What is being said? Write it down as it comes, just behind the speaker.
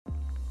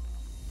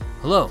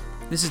Hello,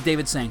 this is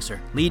David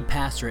Sangster, lead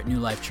pastor at New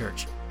Life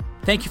Church.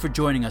 Thank you for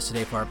joining us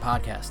today for our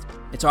podcast.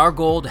 It's our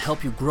goal to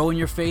help you grow in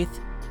your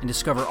faith and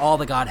discover all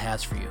that God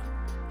has for you.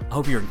 I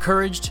hope you're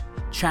encouraged,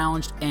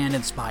 challenged, and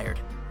inspired.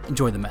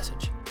 Enjoy the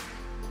message.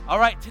 All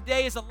right,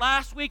 today is the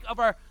last week of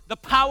our The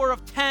Power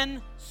of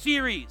 10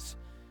 series.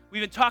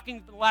 We've been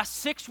talking, the last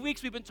 6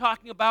 weeks, we've been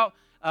talking about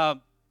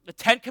the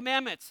 10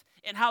 Commandments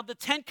and how the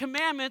 10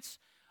 Commandments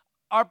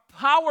are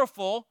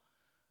powerful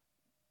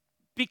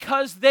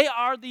because they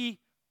are the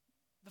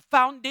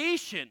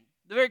foundation,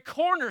 the very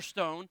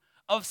cornerstone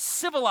of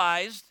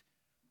civilized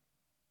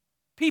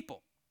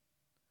people.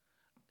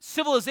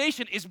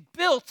 Civilization is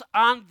built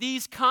on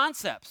these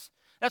concepts.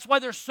 That's why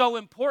they're so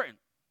important.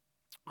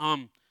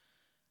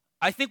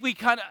 I think we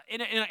kind of,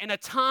 in a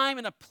time,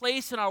 in a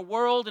place in our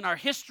world, in our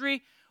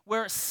history,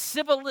 where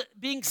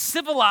being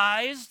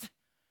civilized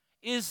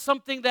is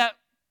something that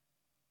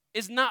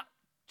is not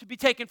to be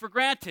taken for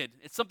granted.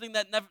 It's something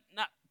that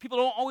people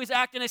don't always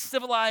act in a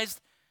civilized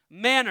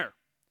manner.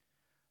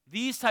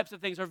 These types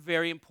of things are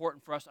very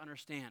important for us to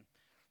understand.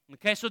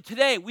 Okay, so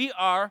today we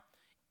are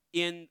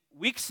in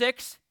week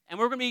 6, and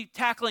we're going to be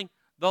tackling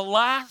the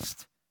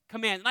last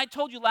command. And I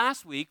told you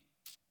last week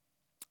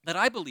that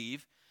I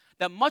believe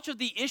that much of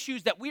the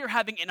issues that we are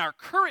having in our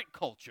current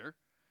culture,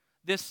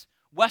 this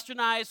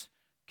westernized,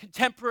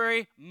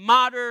 contemporary,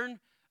 modern,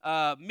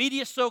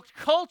 media-soaked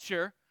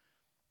culture,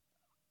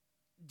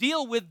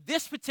 deal with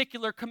this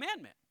particular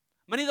commandment.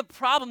 Many of the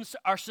problems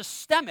are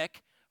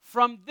systemic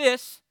from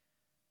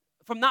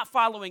not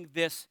following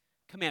this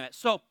commandment.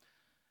 So,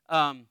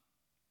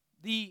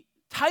 the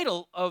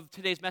title of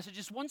today's message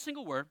is one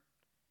single word,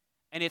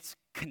 and it's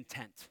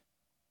content.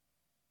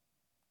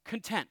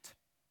 Content.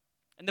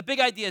 And the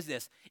big idea is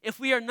this: if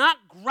we are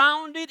not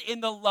grounded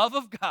in the love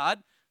of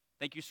God,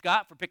 thank you,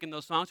 Scott, for picking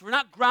those songs. If we're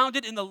not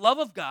grounded in the love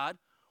of God,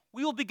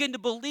 we will begin to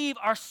believe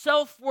our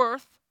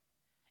self-worth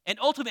and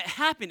ultimate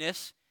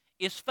happiness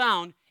is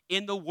found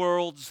in the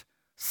world's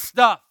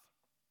stuff.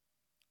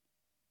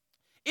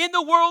 In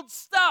the world's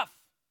stuff.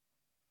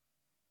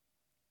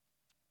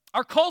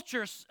 Our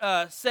culture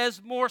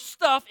says more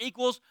stuff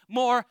equals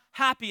more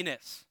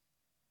happiness.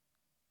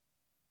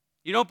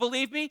 You don't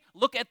believe me?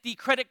 Look at the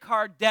credit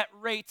card debt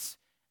rates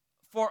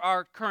for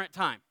our current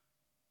time.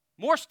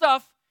 More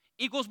stuff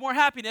equals more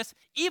happiness,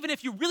 even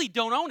if you really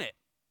don't own it.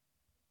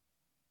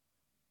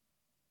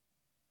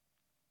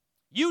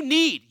 You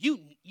need, fill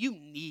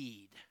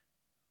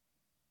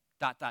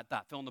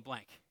in the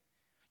blank.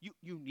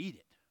 You need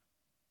it.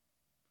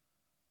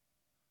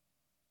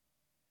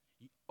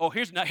 Oh,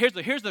 here's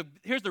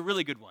the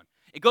really good one.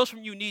 It goes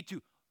from you need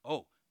to,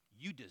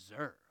 you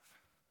deserve.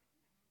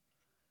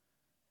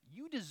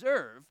 You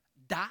deserve,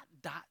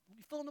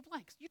 fill in the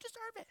blanks. You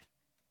deserve it.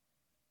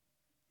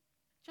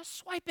 Just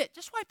swipe it.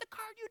 Just swipe the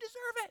card. You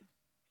deserve it.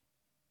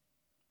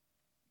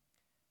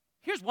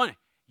 Here's one.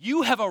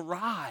 You have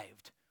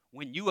arrived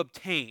when you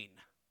obtain,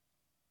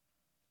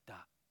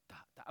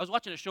 I was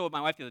watching a show with my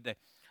wife the other day.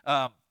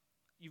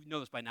 You know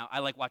this by now.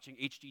 I like watching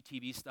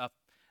HGTV stuff.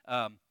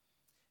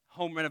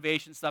 Home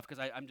renovation stuff,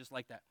 because I'm just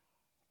like that.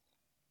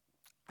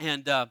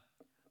 And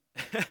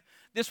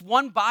this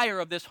one buyer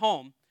of this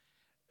home,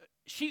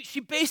 she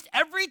based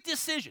every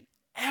decision,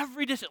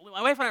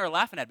 my wife and I were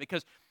laughing at it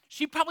because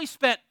she probably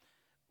spent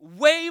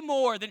way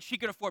more than she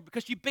could afford,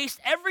 because she based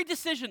every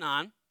decision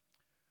on,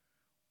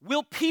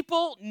 will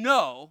people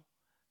know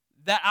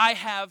that I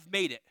have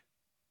made it?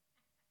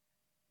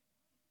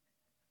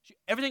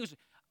 Everything was,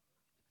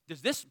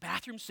 does this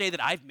bathroom say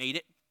that I've made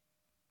it?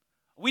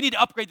 We need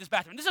to upgrade this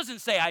bathroom. This doesn't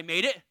say I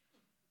made it.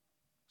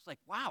 It's like,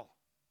 wow,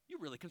 you're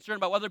really concerned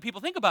about what other people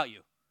think about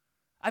you.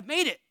 I've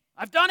made it.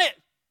 I've done it.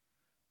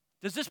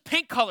 Does this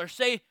pink color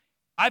say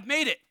I've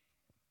made it?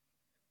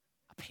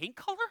 A pink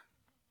color?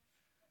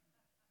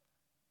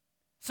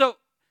 So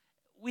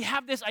we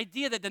have this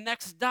idea that the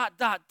next ...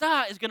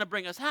 is going to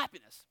bring us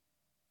happiness.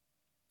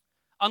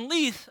 At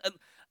least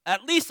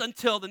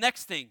until the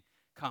next thing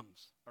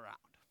comes around.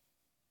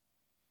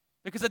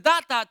 Because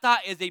the ...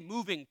 is a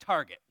moving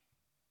target.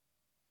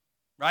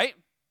 Right?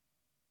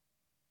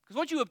 Because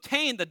once you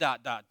obtain the ...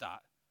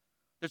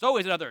 there's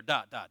always another ...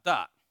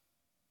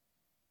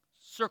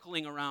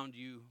 circling around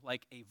you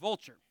like a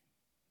vulture.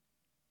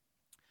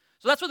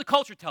 So that's what the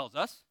culture tells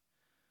us.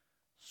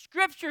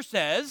 Scripture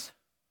says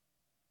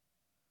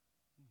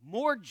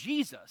more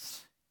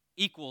Jesus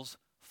equals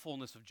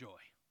fullness of joy.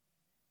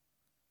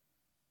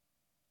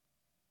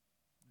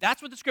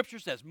 That's what the Scripture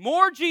says.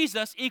 More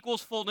Jesus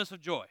equals fullness of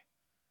joy.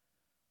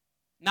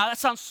 Now that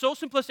sounds so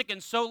simplistic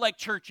and so like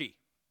churchy.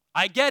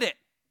 I get it.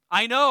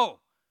 I know.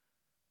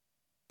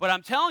 But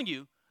I'm telling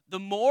you, the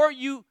more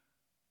you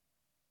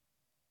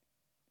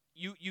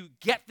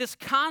get this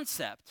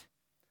concept,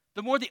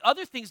 the more the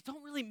other things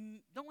don't really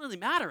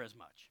matter as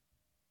much.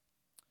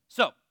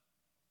 So,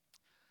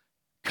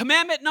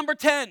 commandment number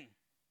 10.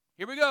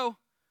 Here we go.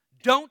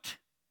 Don't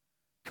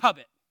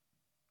covet.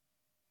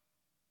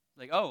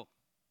 Like,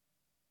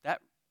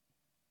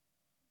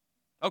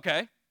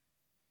 okay.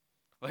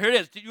 Well, here it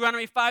is.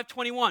 Deuteronomy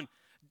 5:21.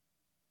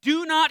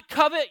 Do not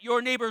covet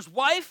your neighbor's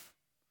wife.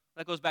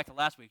 That goes back to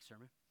last week's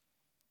sermon.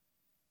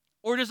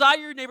 Or desire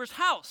your neighbor's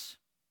house,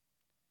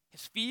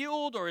 his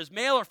field or his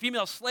male or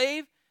female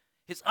slave,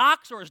 his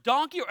ox or his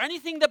donkey, or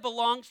anything that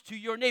belongs to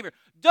your neighbor.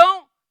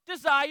 Don't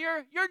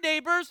desire your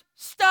neighbor's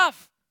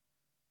stuff.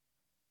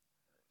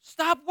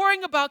 Stop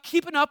worrying about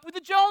keeping up with the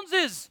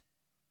Joneses,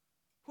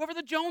 whoever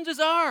the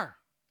Joneses are.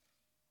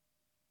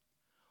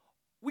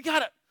 We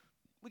gotta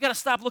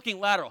stop looking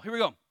lateral. Here we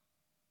go.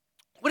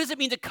 What does it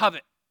mean to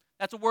covet?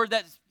 That's a word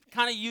that's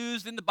kind of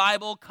used in the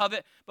Bible,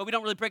 covet, but we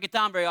don't really break it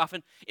down very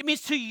often. It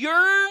means to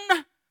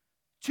yearn,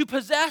 to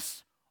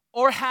possess,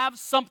 or have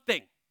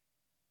something.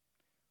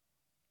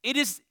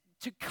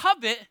 To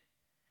covet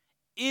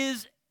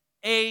is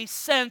a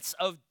sense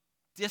of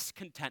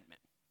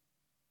discontentment.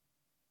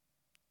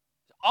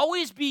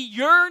 Always be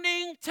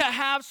yearning to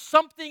have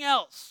something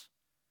else.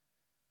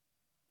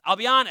 I'll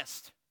be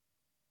honest.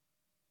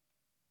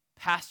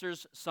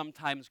 Pastors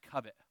sometimes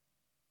covet.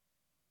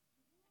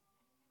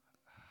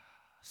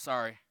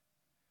 Sorry.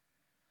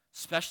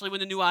 Especially when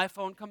the new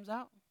iPhone comes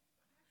out.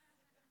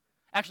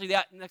 Actually,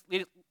 the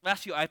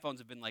last few iPhones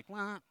have been like,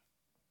 well,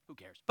 who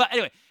cares? But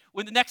anyway,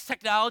 when the next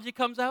technology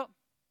comes out,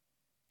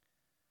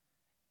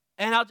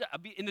 and I'll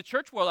be in the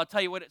church world, I'll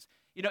tell you what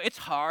it's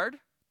hard.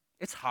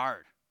 It's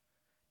hard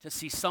to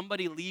see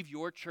somebody leave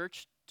your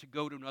church to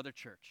go to another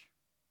church.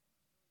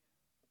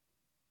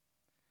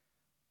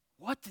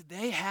 What do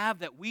they have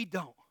that we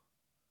don't?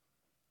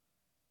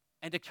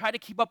 And to try to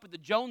keep up with the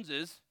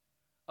Joneses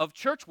of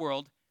church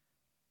world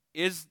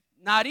is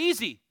not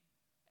easy.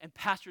 And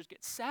pastors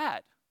get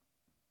sad.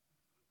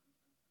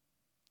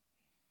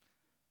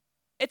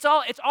 It's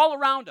all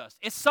around us.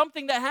 It's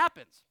something that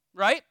happens,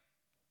 right?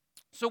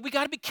 So we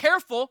got to be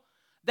careful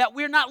that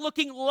we're not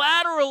looking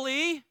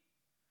laterally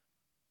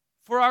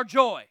for our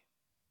joy.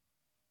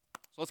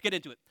 So let's get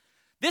into it.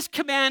 This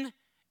command,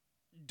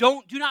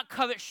 do not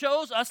covet,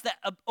 shows us that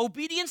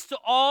obedience to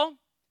all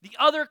the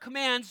other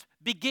commands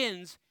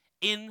begins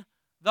in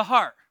the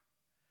heart.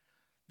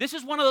 This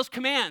is one of those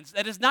commands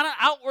that is not an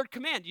outward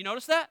command. Do you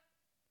notice that?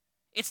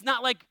 It's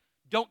not like,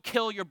 don't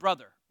kill your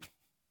brother.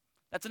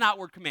 That's an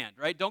outward command,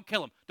 right? Don't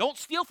kill him. Don't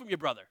steal from your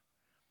brother.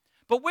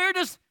 But where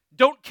does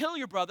don't kill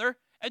your brother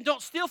and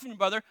don't steal from your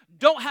brother,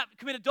 don't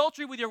commit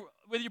adultery with your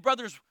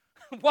brother's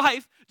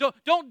wife,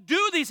 don't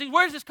do these things,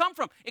 where does this come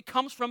from? It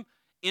comes from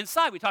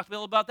inside. We talked a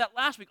little about that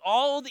last week.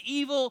 All the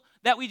evil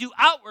that we do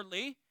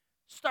outwardly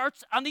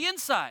starts on the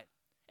inside.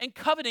 And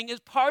coveting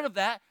is part of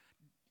that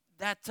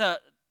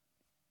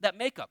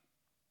makeup.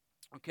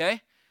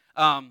 Okay?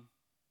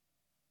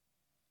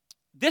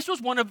 This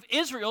was one of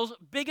Israel's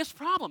biggest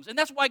problems. And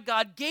that's why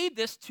God gave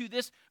this to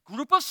this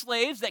group of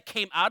slaves that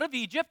came out of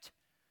Egypt.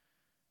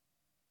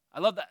 I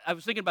love that. I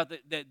was thinking about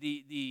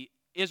the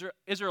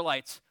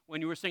Israelites when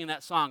you were singing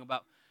that song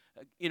about,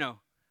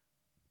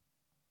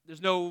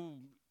 there's no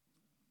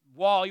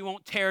wall you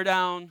won't tear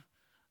down,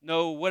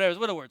 no whatever.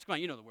 What are the words? Come on,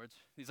 you know the words.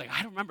 He's like,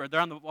 I don't remember.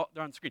 They're on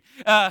the screen.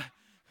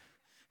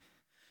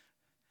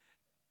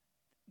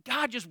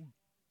 God just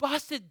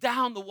busted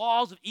down the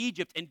walls of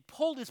Egypt and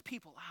pulled his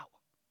people out.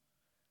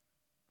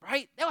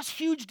 Right? That was a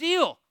huge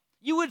deal.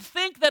 You would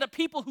think that a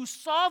people who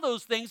saw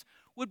those things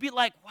would be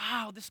like,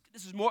 wow, this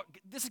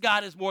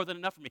God is more than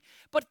enough for me.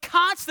 But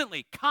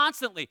constantly,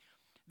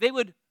 they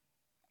would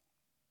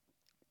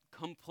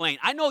complain.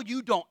 I know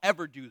you don't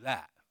ever do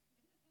that.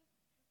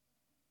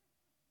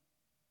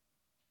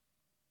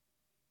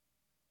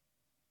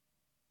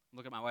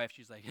 Look at my wife.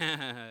 She's like,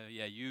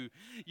 yeah,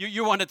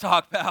 you want to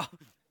talk, pal.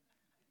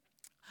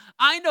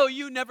 I know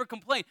you never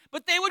complain.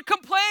 But they would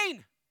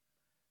complain.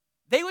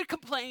 They would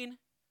complain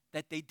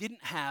that they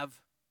didn't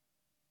have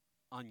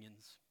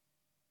onions.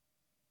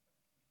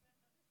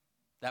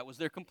 That was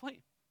their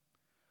complaint.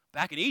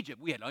 Back in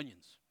Egypt, we had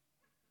onions.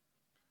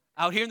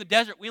 Out here in the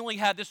desert, we only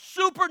had this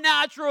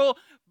supernatural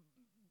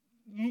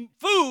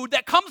food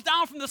that comes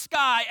down from the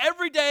sky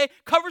every day,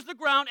 covers the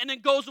ground, and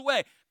then goes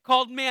away,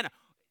 called manna.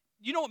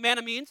 You know what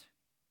manna means?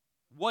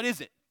 What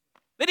is it?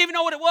 They didn't even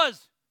know what it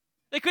was.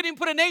 They couldn't even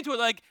put a name to it.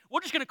 Like,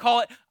 we're just going to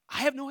call it, I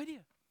have no idea.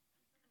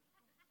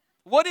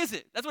 What is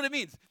it? That's what it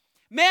means.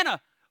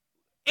 Manna.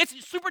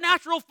 It's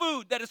supernatural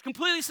food that has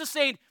completely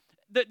sustained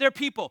their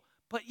people.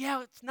 But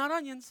yeah, it's not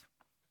onions.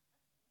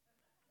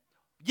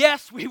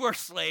 Yes, we were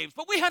slaves,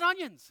 but we had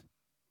onions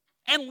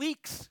and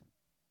leeks.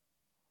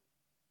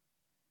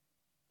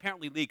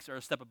 Apparently leeks are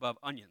a step above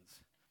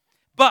onions.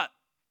 But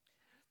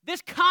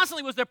this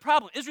constantly was their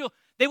problem. Israel,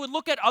 they would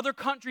look at other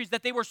countries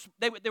that they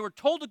were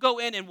told to go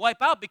in and wipe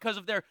out because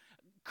of their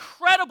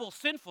incredible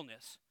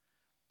sinfulness.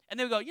 And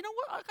they would go, you know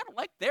what, I kind of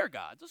like their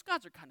gods. Those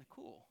gods are kind of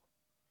cool.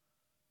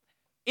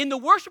 In the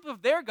worship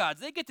of their gods,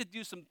 they get to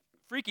do some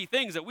freaky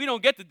things that we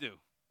don't get to do.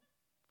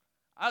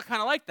 I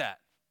kind of like that.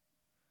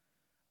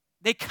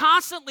 They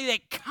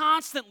constantly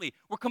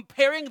were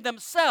comparing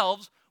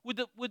themselves with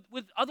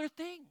other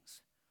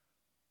things.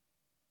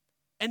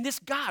 And this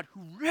God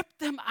who ripped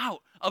them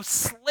out of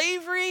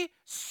slavery,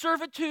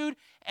 servitude,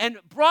 and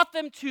brought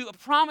them to a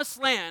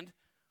promised land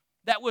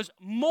that was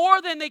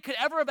more than they could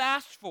ever have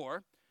asked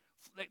for,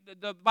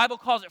 the Bible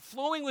calls it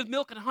flowing with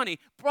milk and honey,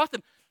 brought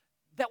them.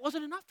 that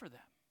wasn't enough for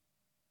them.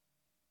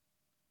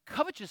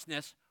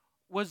 Covetousness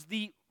was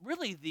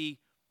really the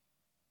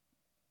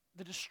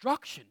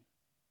destruction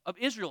of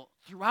Israel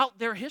throughout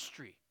their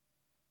history.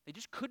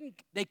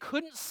 They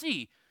couldn't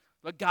see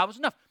that God was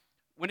enough.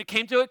 When it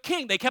came to a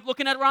king, they kept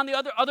looking at around the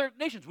other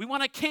nations. We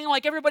want a king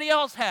like everybody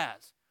else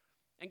has.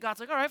 And God's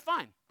like, all right,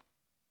 fine.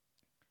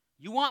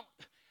 I'm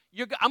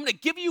going to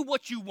give you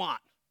what you want.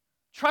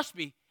 Trust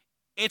me,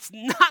 it's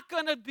not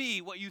going to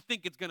be what you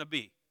think it's going to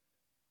be.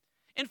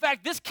 In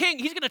fact, this king,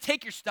 he's going to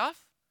take your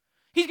stuff.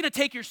 He's going to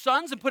take your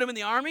sons and put them in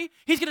the army.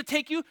 He's going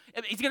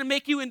to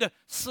make you into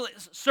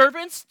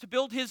servants to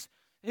build his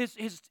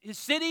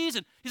cities.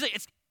 And he's like,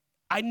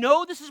 I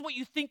know this is what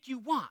you think you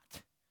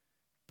want,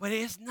 but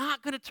it's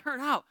not going to turn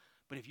out.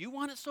 But if you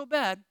want it so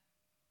bad,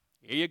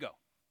 here you go.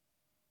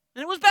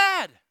 And it was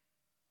bad.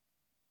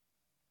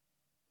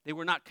 They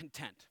were not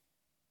content.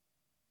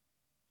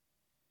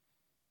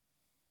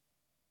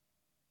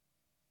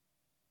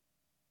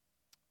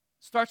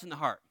 Starts in the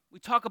heart. We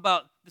talked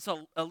about this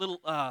a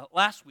little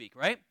last week,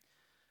 right?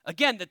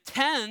 Again, the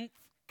 10th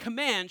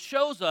command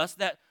shows us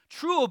that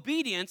true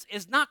obedience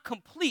is not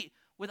complete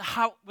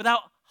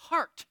without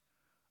heart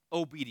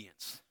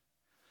obedience.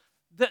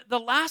 The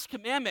last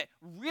commandment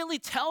really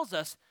tells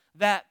us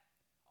that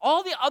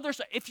all the other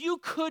stuff, if you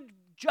could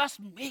just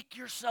make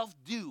yourself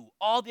do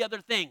all the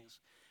other things,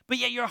 but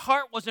yet your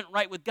heart wasn't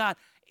right with God,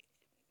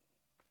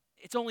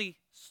 it's only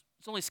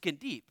skin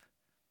deep.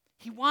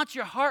 He wants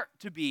your heart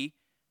to be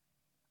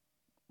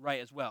right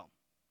as well.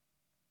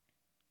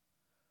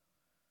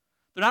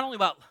 They're not only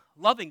about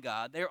loving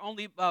God, they're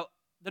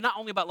not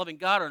only about loving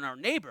God and our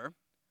neighbor.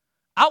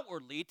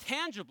 Outwardly,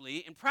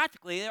 tangibly, and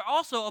practically, they're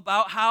also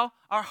about how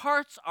our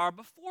hearts are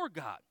before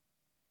God.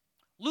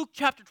 Luke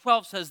chapter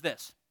 12 says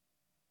this.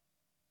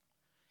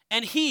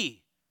 And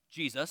he,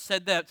 Jesus,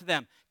 said that to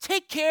them,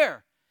 take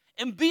care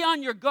and be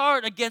on your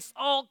guard against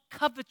all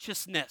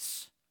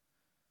covetousness.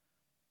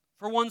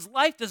 For one's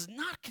life does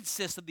not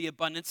consist of the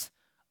abundance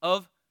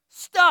of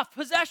stuff,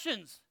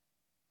 possessions.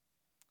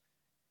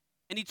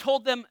 And he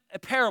told them a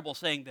parable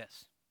saying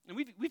this. And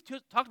we've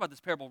talked about this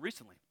parable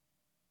recently.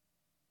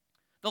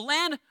 The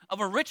land of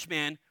a rich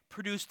man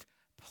produced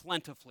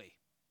plentifully.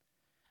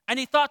 And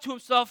he thought to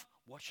himself,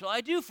 what shall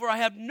I do? For I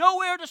have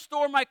nowhere to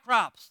store my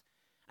crops.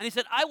 And he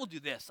said, I will do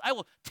this. I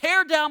will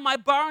tear down my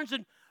barns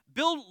and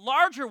build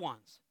larger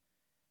ones.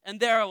 And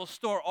there I will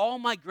store all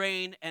my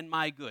grain and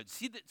my goods.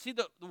 See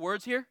the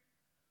words here?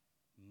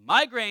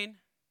 My grain,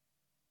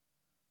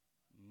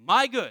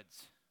 my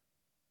goods.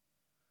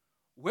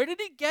 Where did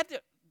he get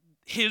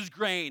his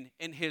grain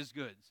and his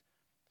goods?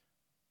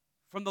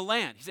 From the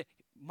land. He said,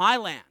 my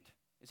land.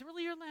 Is it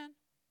really your land?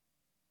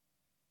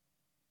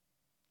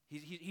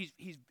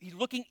 He's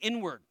looking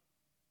inward.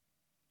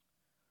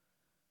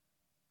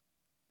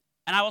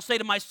 And I will say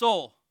to my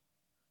soul,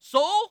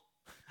 soul?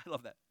 I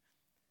love that.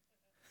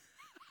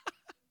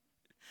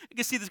 You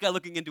can see this guy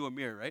looking into a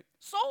mirror, right?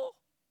 Soul,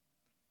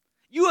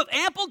 you have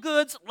ample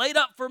goods laid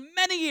up for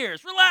many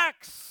years.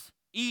 Relax,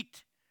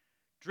 eat,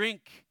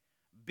 drink,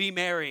 be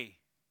merry.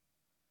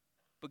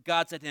 But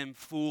God said to him,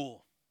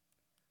 fool,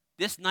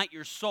 this night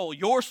your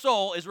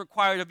soul is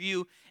required of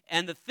you,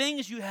 and the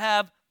things you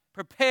have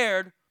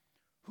prepared,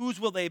 whose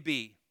will they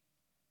be?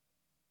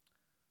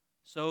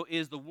 So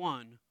is the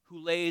one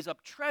who lays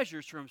up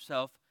treasures for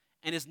himself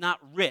and is not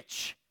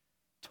rich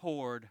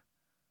toward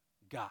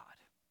God.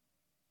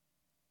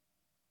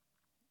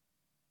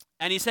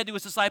 And he said to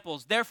his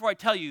disciples, therefore I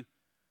tell you,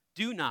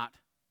 do not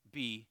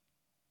be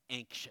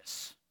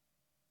anxious.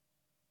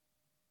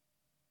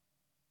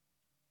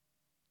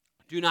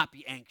 Do not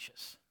be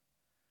anxious.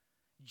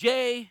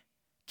 J.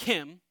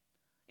 Kim,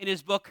 in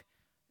his book,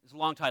 it's a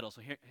long title,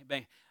 so here,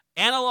 bang,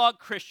 Analog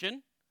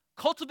Christian,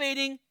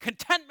 Cultivating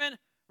Contentment,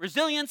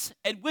 Resilience,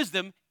 and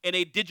Wisdom in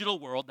a Digital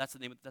World, that's the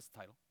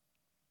title.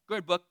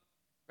 Good book,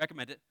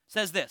 recommend it,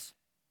 says this.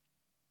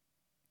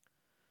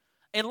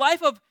 A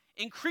life of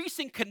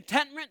increasing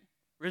contentment,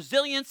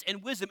 resilience,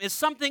 and wisdom is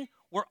something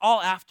we're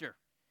all after.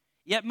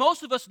 Yet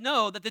most of us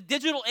know that the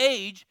digital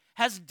age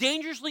has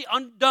dangerously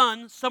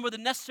undone some of the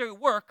necessary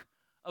work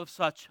of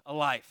such a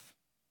life.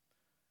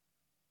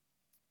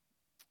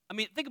 I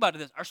mean, think about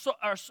this.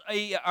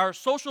 Our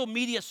social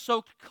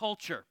media-soaked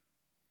culture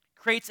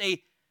creates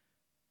a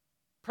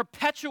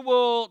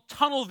perpetual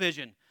tunnel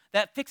vision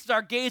that fixes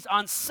our gaze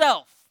on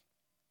self,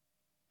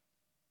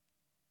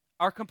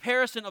 our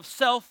comparison of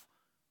self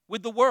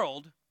with the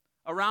world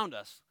around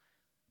us,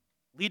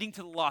 leading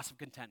to the loss of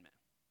contentment.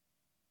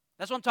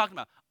 That's what I'm talking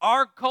about.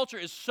 Our culture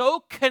is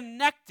so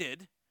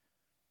connected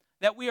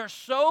that we are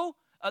so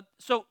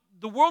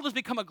the world has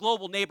become a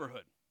global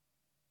neighborhood.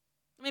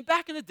 I mean,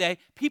 back in the day,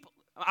 people,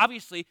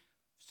 obviously,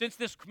 since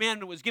this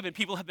commandment was given,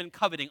 people have been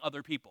coveting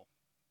other people.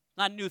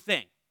 Not a new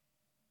thing.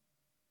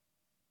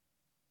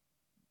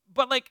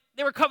 But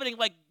they were coveting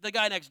the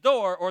guy next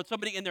door or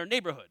somebody in their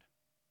neighborhood.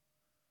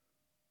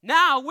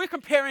 Now we're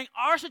comparing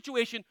our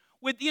situation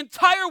with the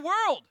entire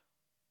world.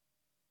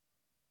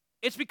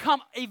 It's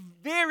become a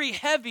very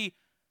heavy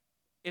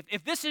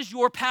if this is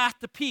your path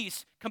to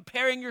peace,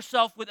 comparing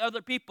yourself with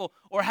other people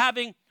or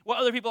having what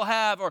other people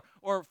have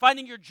or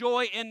finding your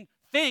joy in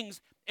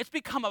things, it's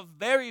become a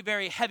very,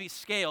 very heavy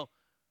scale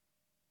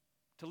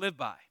to live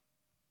by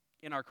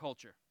in our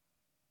culture,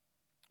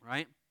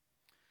 right?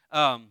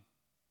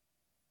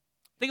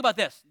 Think about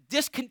this.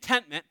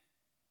 Discontentment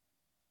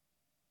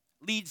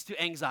leads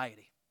to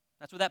anxiety.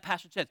 That's what that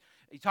passage says.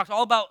 He talks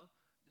all about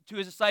to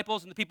his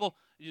disciples and the people,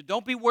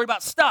 don't be worried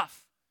about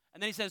stuff.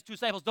 And then he says to his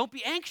disciples, don't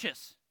be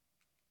anxious.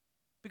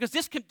 Because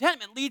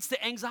discontentment leads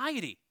to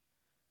anxiety.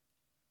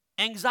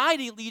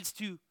 Anxiety leads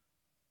to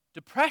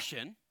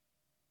depression.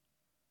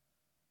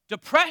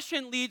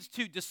 Depression leads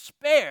to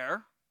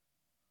despair.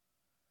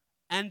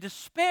 And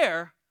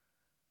despair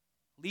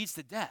leads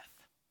to death.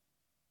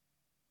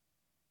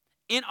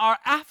 In our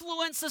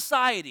affluent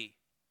society,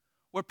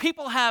 where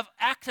people have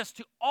access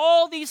to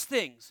all these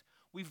things,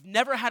 we've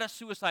never had a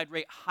suicide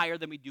rate higher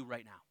than we do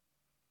right now.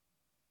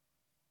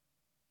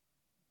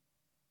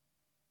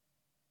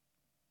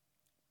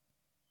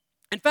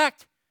 In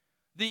fact,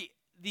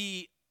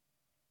 the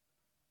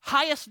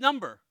highest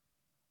number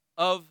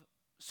of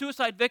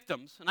suicide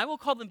victims, and I will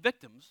call them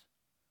victims,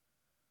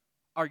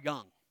 are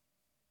young.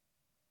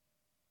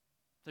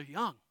 They're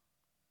young.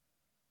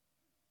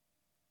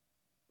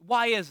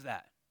 Why is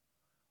that?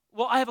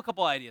 Well, I have a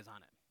couple ideas on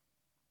it.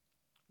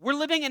 We're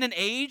living in an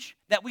age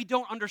that we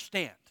don't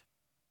understand.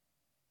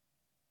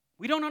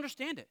 We don't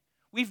understand it.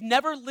 We've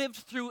never lived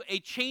through a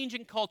change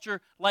in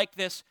culture like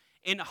this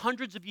in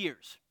hundreds of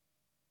years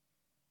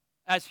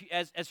as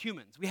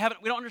humans. We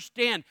don't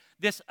understand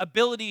this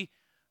ability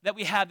that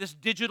we have, this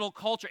digital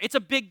culture. It's a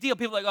big deal.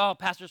 People are like, oh,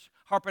 pastor's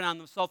harping on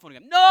the cell phone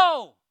again.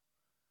 No!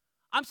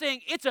 I'm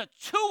saying it's a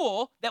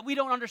tool that we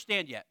don't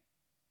understand yet,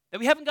 that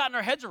we haven't gotten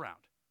our heads around.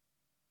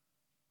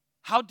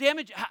 How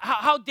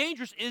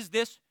dangerous is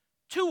this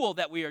tool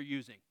that we are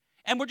using?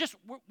 And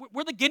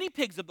we're the guinea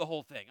pigs of the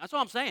whole thing. That's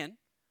all I'm saying.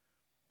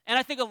 And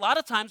I think a lot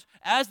of times,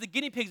 as the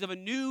guinea pigs of a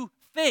new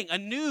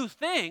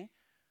thing,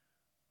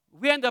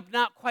 we end up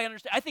not quite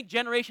understanding. I think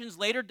generations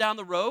later down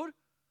the road,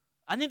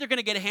 I think they're going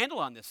to get a handle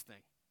on this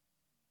thing.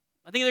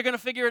 I think they're going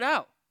to figure it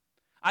out.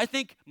 I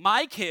think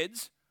my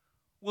kids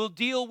will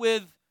deal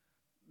with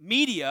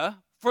media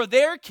for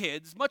their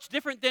kids much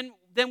different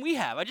than we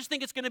have. I just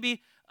think it's going to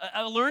be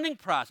a learning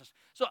process.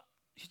 So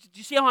do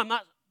you see how I'm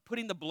not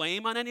putting the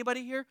blame on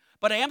anybody here?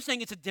 But I am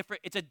saying it's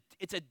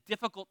a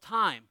difficult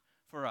time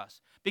for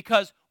us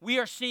because we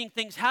are seeing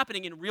things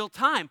happening in real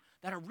time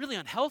that are really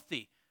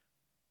unhealthy.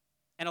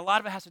 And a lot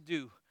of it has to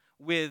do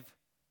with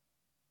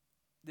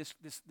this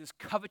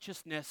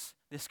covetousness,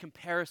 this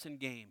comparison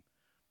game,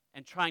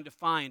 and trying to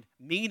find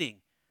meaning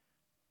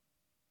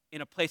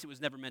in a place it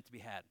was never meant to be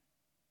had.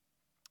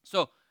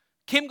 So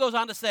Kim goes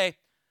on to say,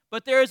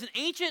 but there is an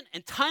ancient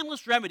and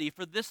timeless remedy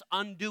for this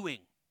undoing,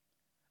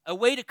 a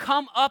way to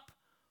come up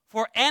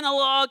for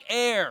analog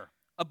air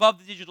above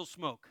the digital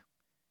smoke.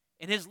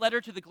 In his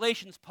letter to the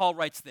Galatians, Paul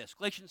writes this,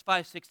 Galatians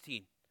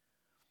 5:16,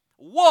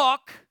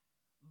 walk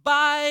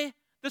by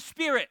the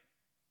Spirit,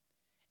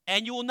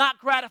 and you will not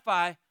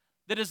gratify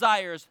the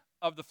desires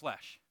of the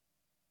flesh.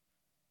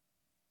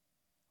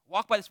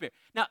 Walk by the Spirit.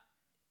 Now,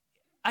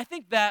 I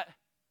think that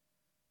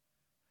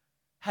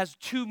has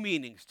two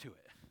meanings to it.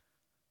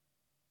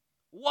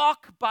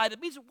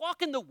 Means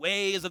walk in the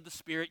ways of the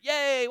Spirit.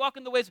 Yay, walk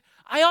in the ways.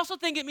 I also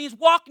think it means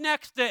walk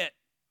next to it.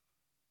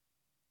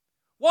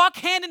 Walk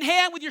hand in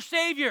hand with your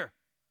Savior.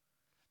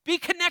 Be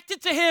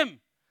connected to Him.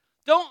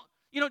 Don't,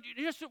 you're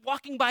just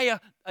walking by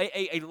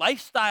a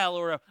lifestyle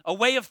or a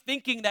way of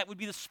thinking that would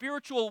be the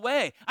spiritual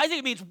way. I think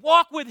it means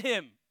walk with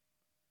Him.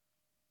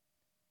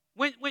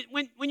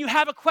 When you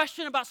have a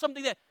question about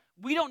something that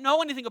we don't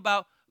know anything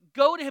about,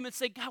 go to Him and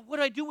say, God, what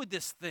do I do with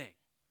this thing?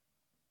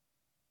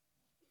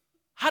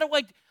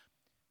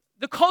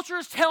 The culture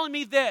is telling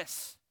me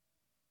this.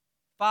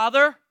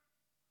 Father,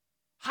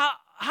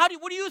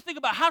 what do you think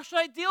about? How should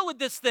I deal with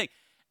this thing?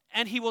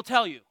 And He will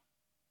tell you.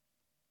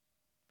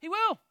 He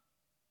will.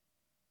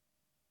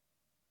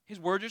 His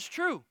word is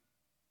true.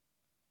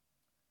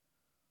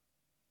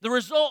 The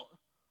result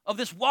of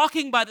this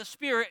walking by the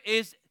Spirit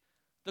is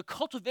the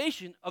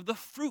cultivation of the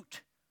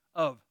fruit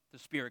of the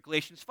Spirit.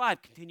 Galatians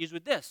 5 continues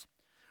with this.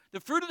 The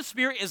fruit of the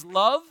Spirit is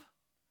love,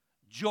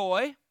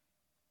 joy,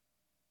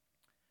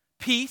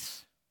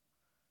 peace,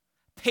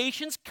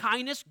 patience,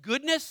 kindness,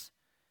 goodness,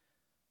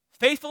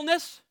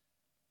 faithfulness,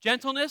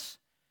 gentleness,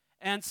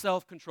 and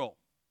self-control.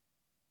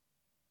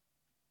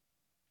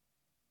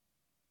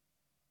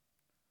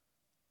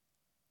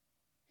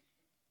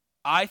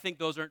 I think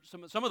those are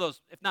some of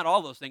those, if not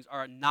all those things,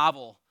 are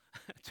novel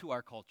to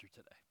our culture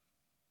today.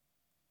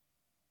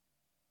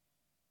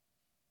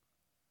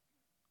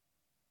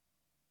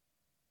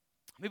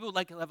 People would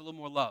like to have a little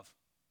more love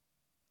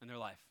in their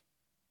life.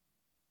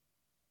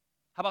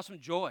 How about some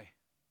joy?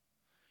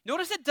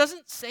 Notice it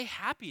doesn't say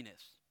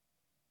happiness.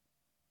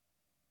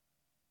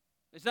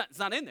 It's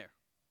not in there.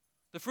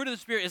 The fruit of the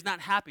Spirit is not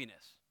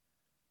happiness.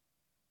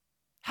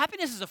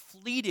 Happiness is a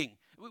fleeting.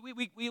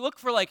 We look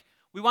for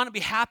we want to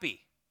be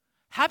happy.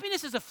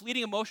 Happiness is a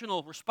fleeting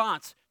emotional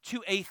response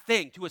to a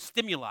thing, to a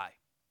stimuli.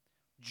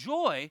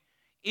 Joy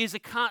is a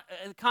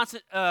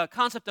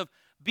concept of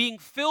being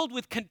filled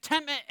with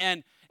contentment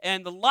and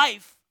the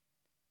life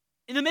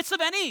in the midst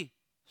of any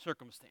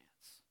circumstance.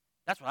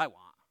 That's what I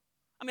want.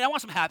 I mean, I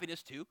want some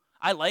happiness too.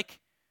 I like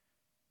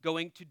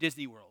going to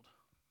Disney World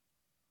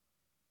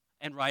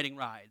and riding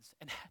rides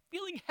and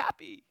feeling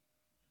happy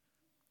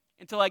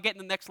until I get in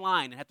the next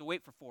line and have to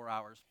wait for 4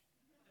 hours.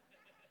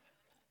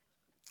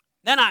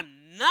 Then I'm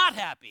not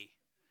happy.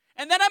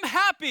 And then I'm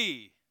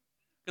happy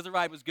because the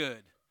ride was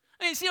good.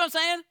 I mean, see what I'm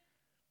saying?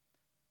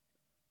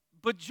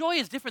 But joy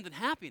is different than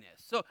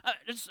happiness. So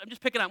I'm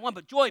just picking on one,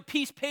 but joy,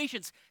 peace,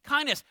 patience,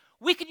 kindness.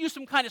 We could use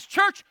some kindness.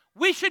 Church,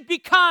 we should be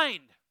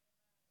kind.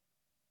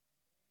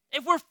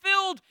 If we're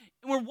filled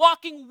and we're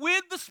walking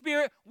with the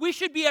Spirit, we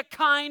should be a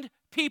kind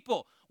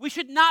people. We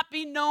should not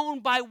be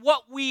known by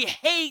what we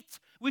hate.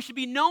 We should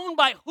be known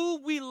by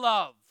who we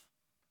love.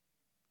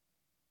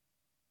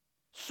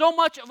 So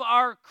much of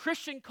our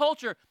Christian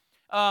culture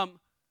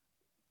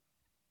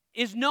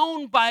is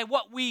known by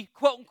what we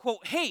quote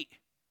unquote hate,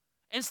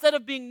 instead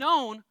of being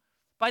known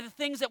by the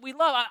things that we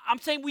love. I'm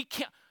saying we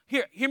can't,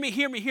 hear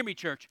me,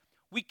 church.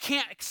 We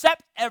can't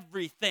accept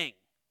everything.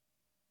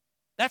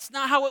 That's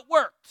not how it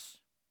works.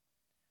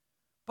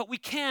 But we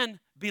can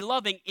be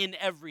loving in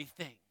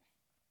everything.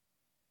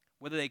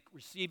 Whether they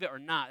receive it or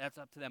not, that's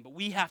up to them. But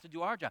we have to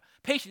do our job.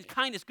 Patience,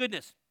 kindness,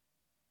 goodness.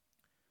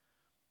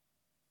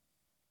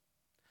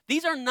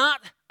 These are not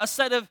a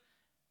set of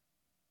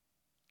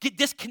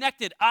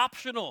disconnected,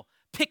 optional,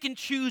 pick and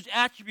choose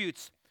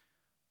attributes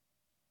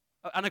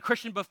on a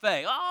Christian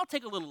buffet. Oh, I'll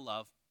take a little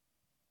love.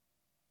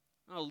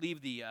 I'll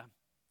leave the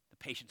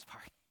patience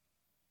part.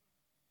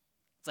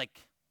 It's like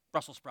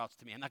Brussels sprouts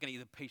to me. I'm not going to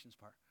eat the patience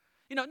part.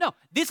 No,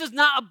 this is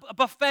not a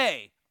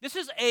buffet. This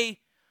is a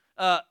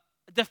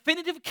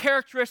definitive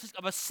characteristic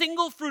of a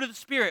single fruit of the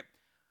Spirit.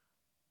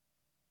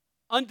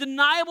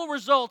 Undeniable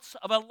results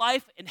of a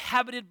life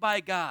inhabited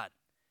by God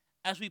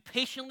as we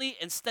patiently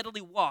and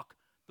steadily walk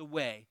the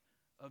way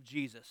of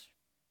Jesus.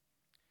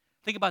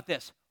 Think about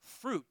this.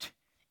 Fruit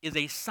is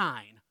a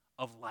sign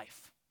of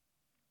life.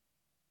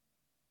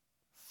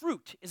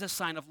 Fruit is a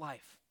sign of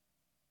life.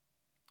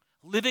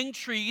 Living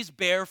trees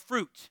bear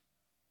fruit.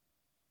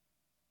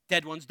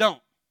 Dead ones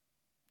don't.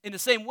 In the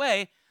same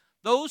way,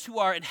 those who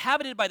are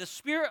inhabited by the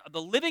Spirit of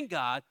the living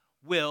God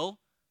will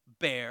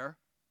bear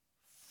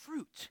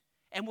fruit.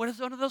 And what is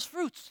one of those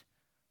fruits?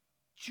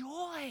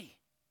 Joy.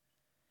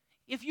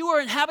 If you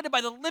are inhabited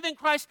by the living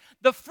Christ,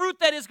 the fruit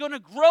that is going to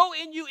grow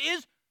in you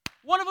is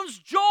one of them's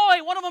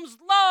joy, one of them's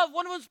love,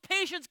 one of them's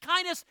patience,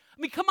 kindness.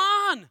 I mean, come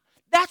on.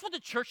 That's what the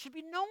church should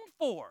be known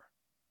for.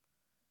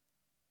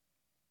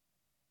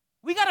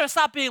 We got to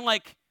stop being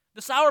like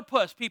the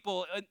sourpuss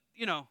people,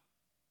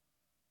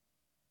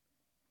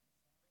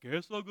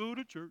 Guess I'll go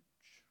to church.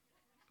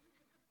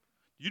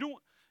 You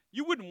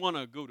wouldn't want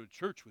to go to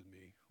church with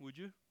me, would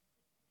you?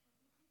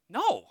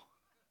 No.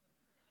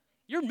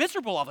 You're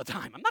miserable all the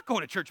time. I'm not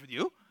going to church with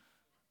you.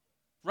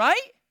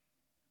 Right?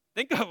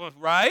 Think of it,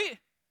 right?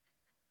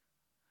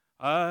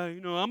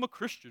 I'm a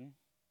Christian.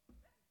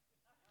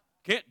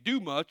 Can't do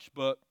much,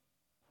 but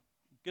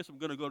guess I'm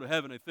going to go to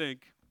heaven, I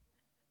think.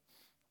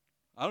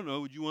 I don't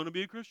know. Would you want to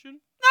be a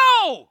Christian?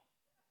 No!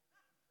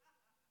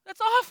 That's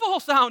awful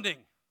sounding.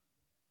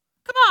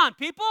 Come on,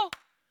 people.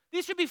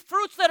 These should be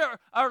fruits that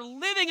are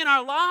living in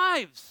our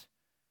lives.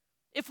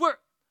 If we're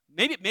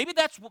maybe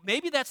that's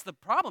the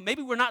problem.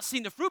 Maybe we're not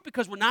seeing the fruit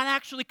because we're not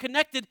actually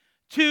connected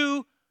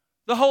to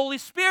the Holy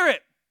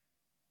Spirit.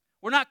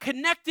 We're not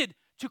connected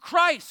to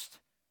Christ.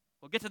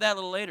 We'll get to that a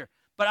little later.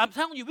 But I'm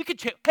telling you, we could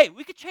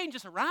change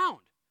this around.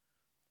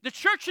 The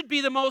church should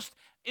be the most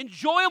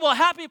enjoyable,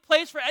 happy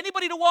place for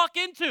anybody to walk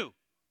into.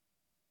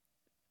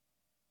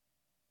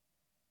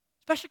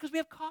 Especially because we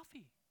have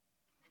coffee.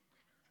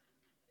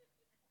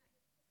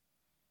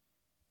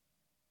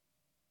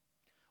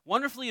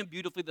 Wonderfully and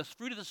beautifully, the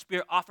fruit of the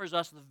Spirit offers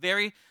us the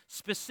very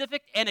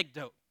specific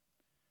antidotes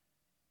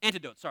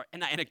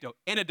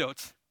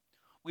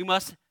we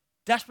must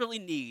desperately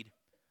need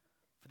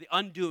for the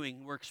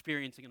undoing we're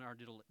experiencing in our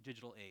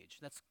digital age.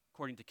 That's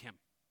according to Kim.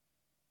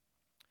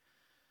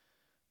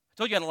 I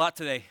told you I had a lot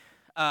today.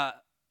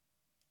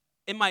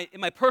 In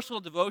my personal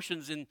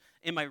devotions, in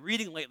my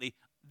reading lately,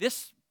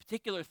 this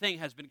particular thing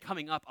has been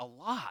coming up a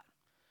lot.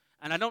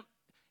 And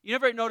you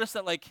never notice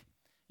that, like,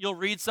 you'll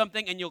read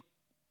something and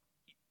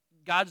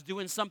God's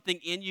doing something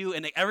in you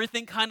and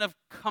everything kind of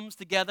comes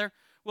together?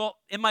 Well,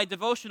 in my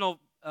devotional,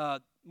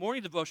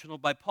 morning devotional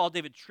by Paul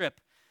David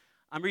Tripp,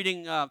 I'm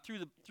reading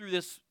through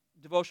this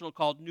devotional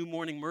called New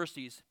Morning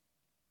Mercies.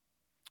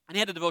 And he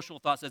had a devotional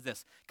thought that says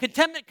this: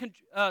 contentment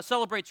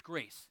celebrates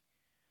grace.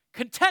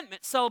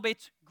 Contentment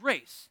celebrates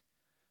grace.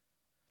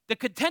 The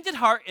contented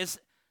heart is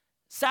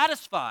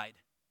satisfied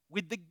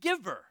with the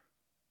giver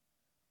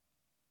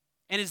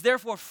and is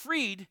therefore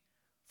freed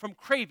from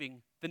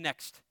craving the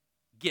next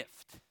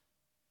gift.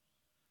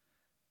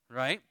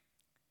 Right?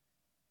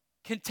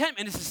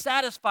 Contentment is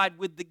satisfied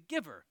with the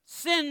giver.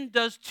 Sin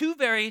does two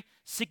very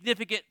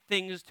significant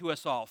things to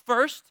us all.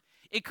 First,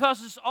 It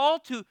causes us all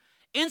to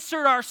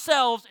insert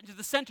ourselves into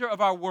the center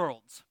of our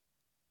worlds.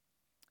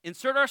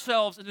 Insert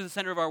ourselves into the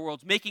center of our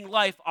worlds, making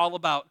life all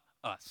about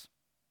us.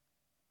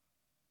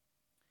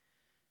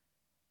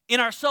 In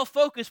our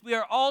self-focus, we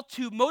are all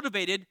too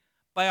motivated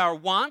by our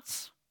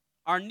wants,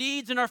 our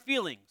needs, and our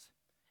feelings.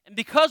 And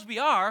because we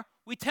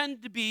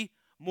tend to be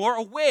more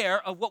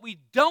aware of what we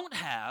don't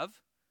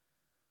have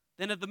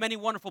than of the many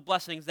wonderful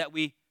blessings that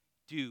we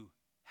do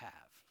have.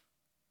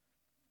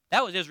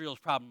 That was Israel's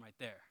problem right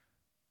there.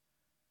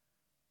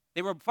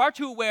 They were far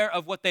too aware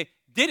of what they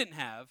didn't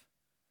have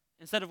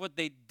instead of what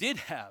they did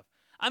have.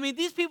 I mean,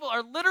 these people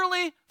are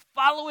literally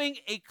following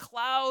a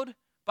cloud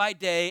by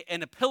day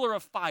and a pillar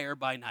of fire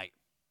by night.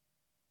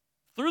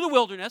 Through the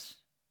wilderness.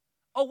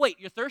 Oh, wait,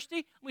 you're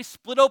thirsty? Let me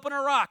split open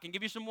a rock and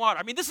give you some water.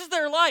 I mean, this is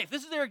their life.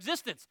 This is their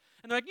existence.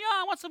 And they're like, yeah,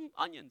 I want some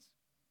onions.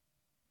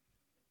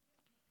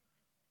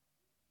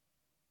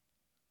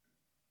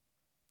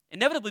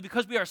 Inevitably,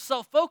 because we are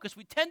self-focused,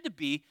 we tend to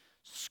be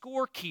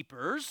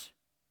scorekeepers,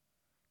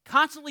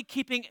 constantly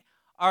keeping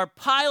our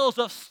piles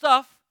of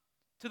stuff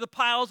to the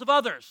piles of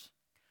others.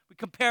 We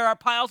compare our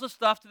piles of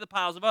stuff to the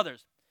piles of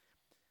others.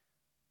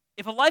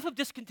 If a life of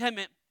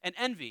discontentment and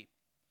envy,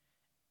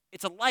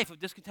 it's a life of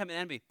discontentment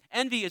and envy.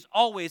 Envy is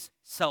always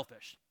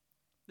selfish.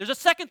 There's a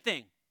second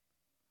thing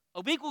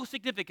of equal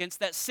significance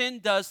that sin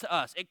does to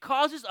us. It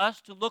causes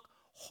us to look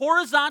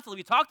horizontally.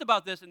 We talked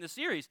about this in this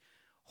series.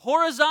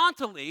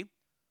 Horizontally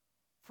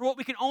for what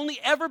we can only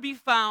ever be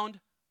found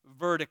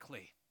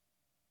vertically.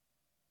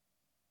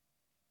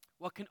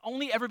 What can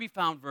only ever be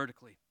found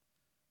vertically.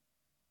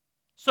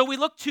 So we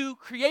look to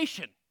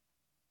creation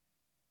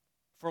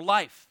for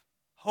life,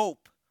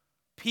 hope,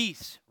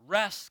 peace,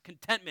 rest,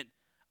 contentment,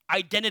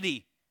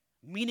 identity,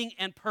 meaning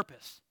and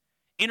purpose,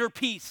 inner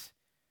peace,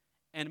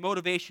 and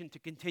motivation to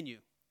continue.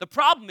 The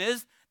problem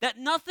is that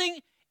nothing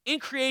in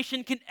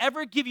creation can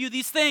ever give you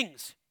these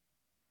things.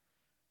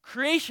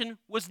 Creation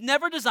was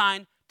never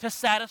designed to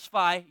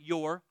satisfy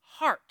your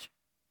heart.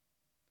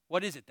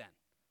 What is it then?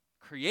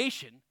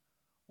 Creation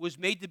was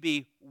made to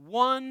be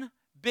one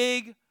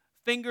big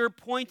finger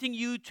pointing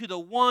you to the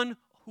one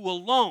who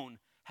alone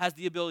has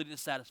the ability to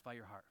satisfy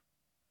your heart.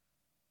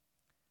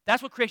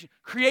 That's what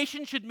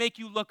creation should make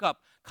you look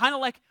up. Kind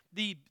of like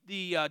the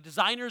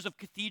designers of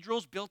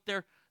cathedrals built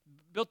their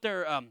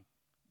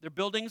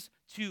buildings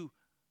to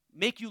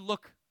make you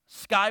look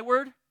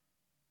skyward.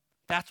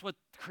 That's what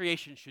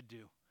creation should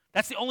do.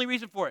 That's the only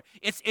reason for it.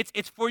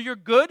 It's for your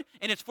good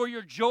and it's for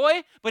your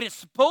joy, but it's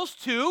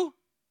supposed to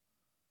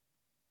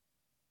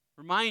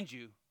remind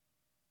you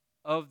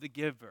of the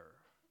giver.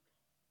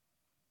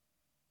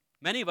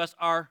 Many of us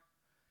are,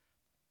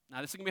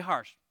 now this is going to be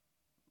harsh,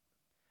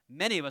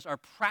 many of us are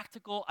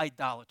practical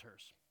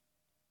idolaters.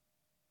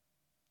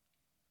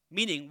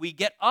 Meaning we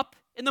get up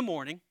in the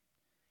morning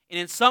and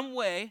in some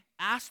way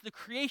ask the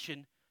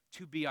creation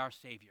to be our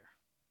Savior.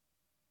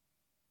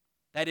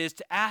 That is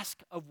to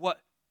ask of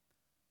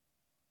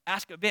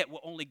it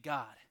what only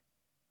God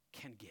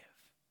can give.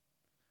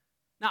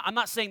 Now, I'm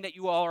not saying that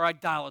you all are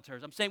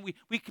idolaters. I'm saying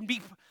we can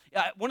be,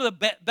 one of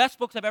the best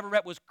books I've ever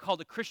read was called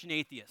The Christian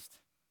Atheist.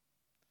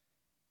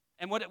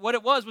 And what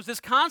it was this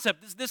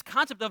concept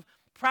of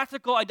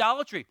practical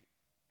idolatry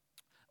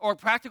or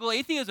practical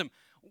atheism.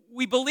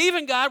 We believe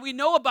in God, we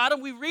know about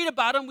him, we read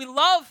about him, we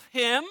love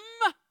him,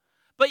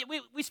 but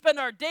we spend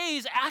our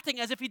days acting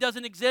as if he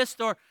doesn't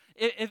exist or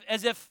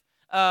as if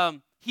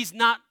he's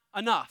not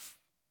enough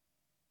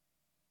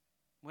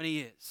when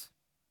he is.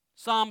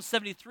 Psalm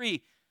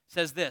 73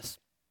 says this,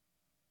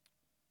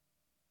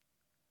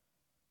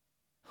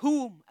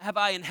 "Whom have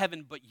I in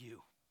heaven but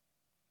you?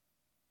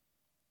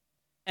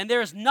 And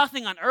there is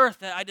nothing on earth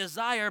that I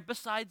desire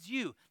besides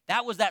you."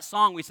 That was that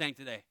song we sang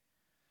today.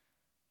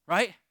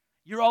 Right?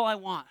 You're all I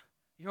want.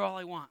 You're all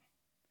I want.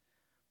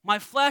 My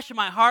flesh and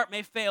my heart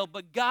may fail,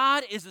 but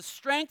God is the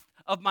strength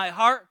of my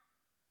heart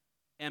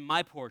and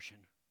my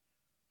portion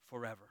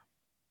forever.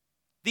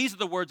 These are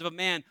the words of a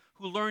man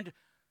who learned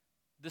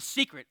the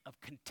secret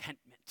of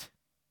contentment.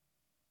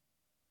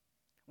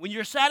 When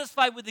you're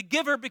satisfied with the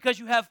giver because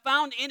you have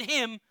found in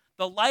him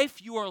the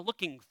life you are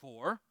looking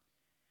for,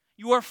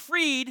 you are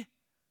freed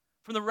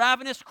from the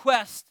ravenous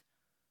quest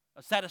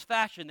of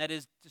satisfaction that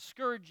is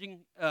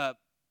discouraging. That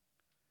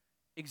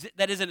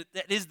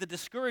is the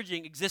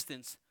discouraging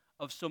existence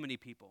of so many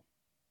people.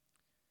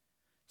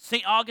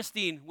 St.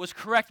 Augustine was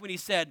correct when he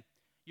said,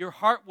 "Your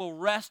heart will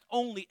rest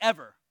only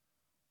ever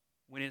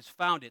when it has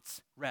found its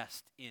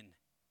rest in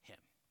him."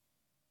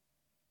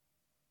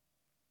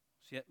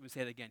 Let me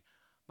say it again.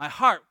 My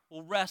heart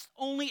will rest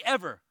only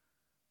ever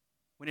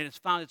when it has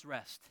found its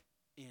rest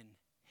in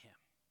him.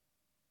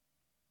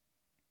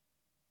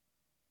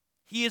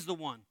 He is the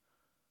one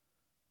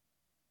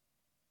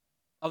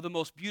of the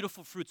most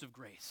beautiful fruits of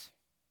grace.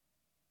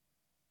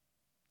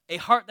 A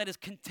heart that is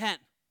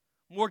content,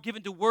 more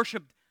given to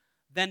worship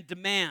than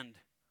demand,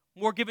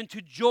 more given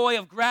to joy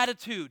of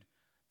gratitude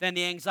than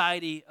the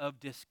anxiety of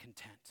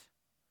discontent.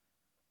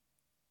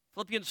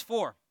 Philippians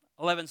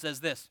 4:11 says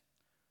this,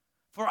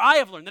 "For I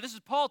have learned," now this is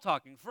Paul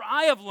talking, "for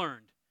I have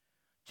learned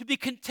to be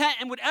content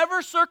in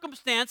whatever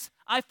circumstance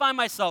I find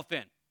myself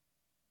in.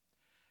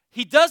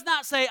 He does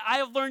not say, I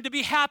have learned to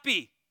be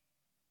happy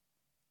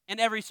in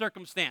every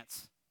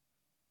circumstance.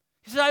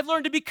 He says, I've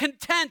learned to be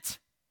content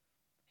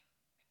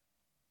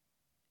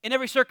in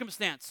every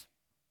circumstance.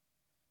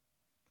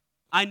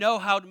 I know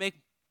how to make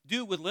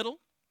do with little,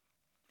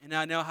 and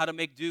I know how to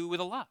make do with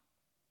a lot.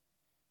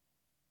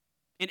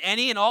 In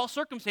any and all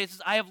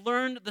circumstances, I have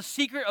learned the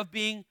secret of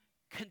being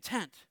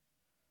content,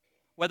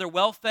 whether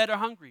well-fed or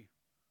hungry,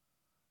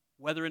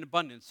 whether in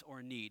abundance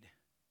or in need.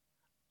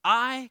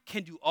 I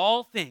can do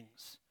all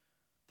things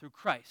through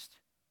Christ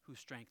who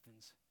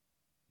strengthens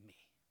me.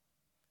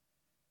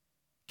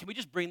 Can we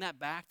just bring that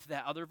back to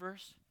that other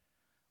verse?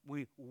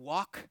 We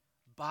walk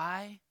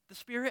by the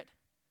Spirit.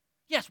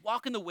 Yes,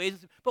 walk in the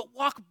ways, but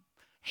walk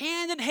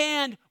hand in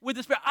hand with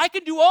the Spirit. I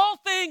can do all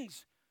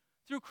things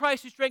through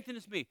Christ who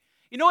strengthens me.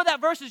 You know what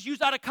that verse is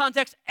used out of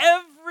context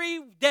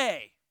every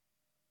day?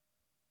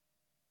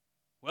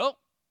 Well,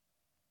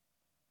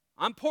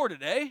 I'm poor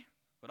today,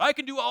 but I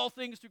can do all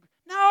things through.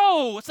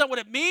 No, that's not what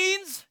it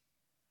means.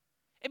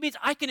 It means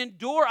I can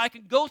endure, I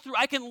can go through,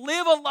 I can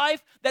live a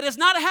life that is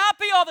not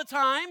happy all the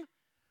time.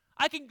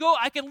 I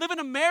can live in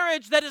a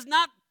marriage that is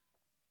not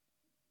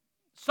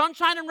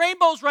sunshine and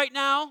rainbows right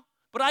now,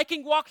 but I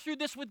can walk through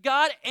this with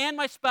God and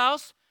my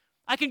spouse.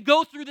 I can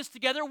go through this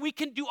together. We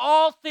can do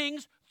all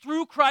things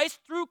through Christ,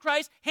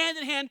 hand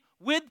in hand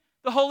with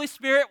the Holy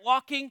Spirit,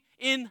 walking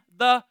in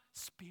the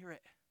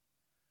Spirit.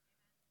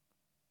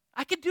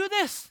 I can do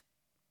this.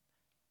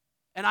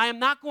 And I am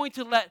not going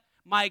to let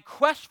my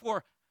quest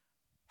for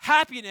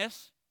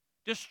happiness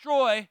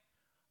destroy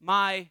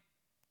my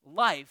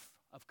life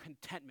of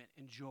contentment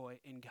and joy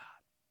in God.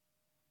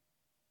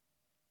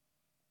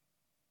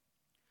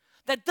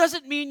 That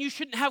doesn't mean you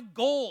shouldn't have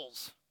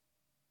goals,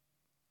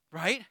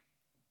 right?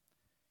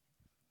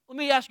 Let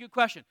me ask you a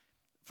question.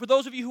 For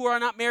those of you who are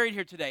not married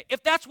here today,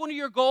 if that's one of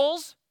your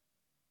goals,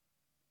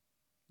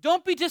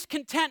 don't be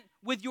discontent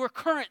with your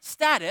current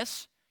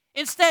status.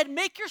 Instead,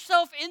 make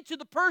yourself into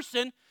the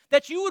person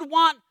that you would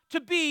want to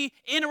be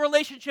in a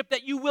relationship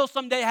that you will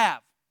someday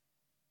have.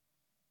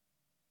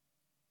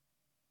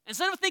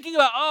 Instead of thinking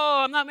about,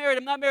 oh, I'm not married,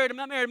 I'm not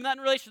in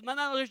a relationship,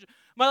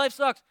 my life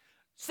sucks.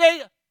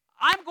 Say,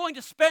 I'm going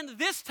to spend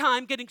this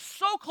time getting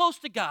so close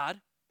to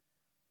God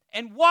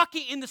and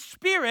walking in the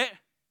Spirit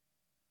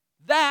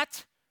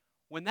that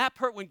when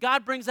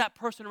God brings that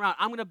person around,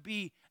 I'm going to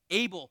be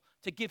able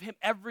to give him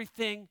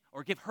everything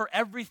or give her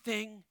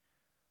everything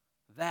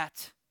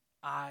that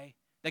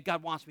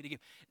God wants me to give.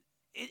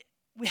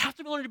 We have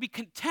to learn to be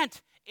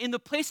content in the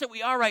place that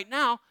we are right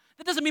now.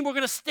 That doesn't mean we're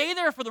going to stay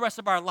there for the rest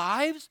of our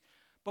lives,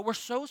 but we're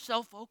so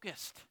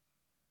self-focused.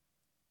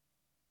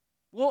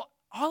 Well,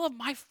 all of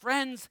my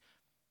friends,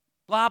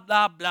 blah,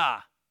 blah,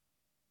 blah.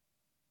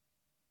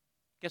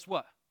 Guess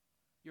what?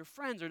 Your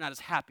friends are not as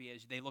happy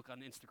as they look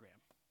on Instagram.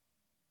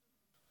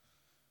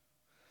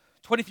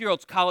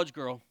 23-year-old college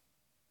girl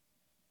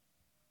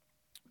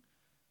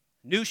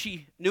knew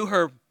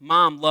her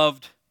mom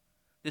loved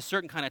this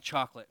certain kind of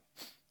chocolate.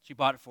 She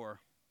bought it for her.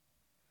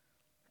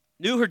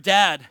 Knew her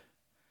dad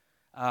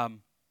had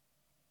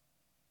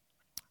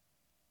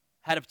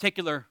a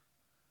particular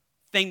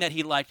thing that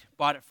he liked,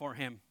 bought it for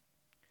him.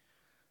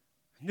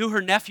 Knew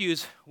her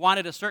nephews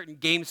wanted a certain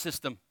game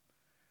system,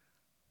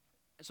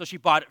 so she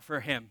bought it for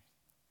him.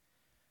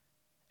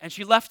 And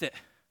she left it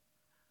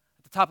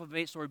at the top of an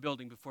 8-story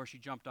building before she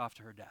jumped off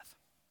to her death.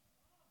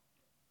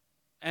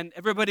 And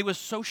everybody was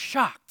so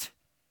shocked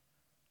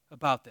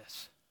about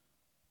this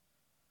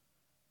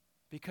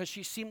because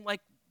she seemed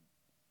like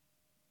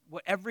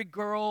what every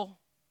girl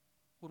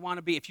would want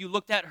to be. If you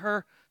looked at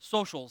her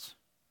socials,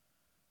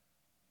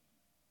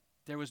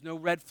 there was no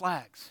red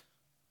flags.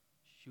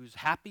 She was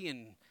happy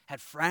and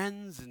had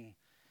friends,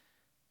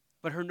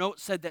 but her note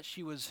said that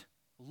she was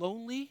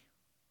lonely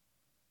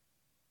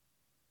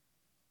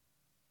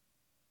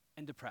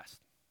and depressed.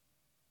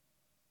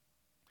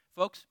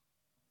 Folks,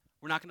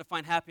 we're not going to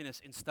find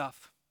happiness in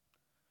stuff.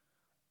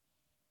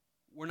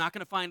 We're not going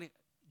to find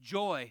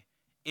joy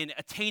in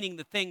attaining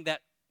the thing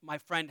that my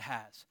friend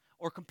has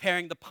or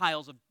comparing the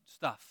piles of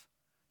stuff.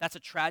 That's a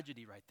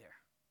tragedy right there.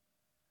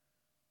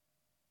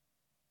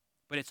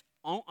 But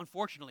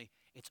unfortunately,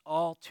 it's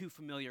all too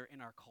familiar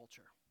in our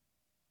culture.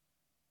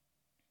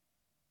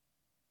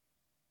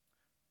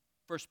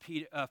 1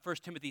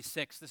 Timothy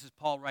 6, this is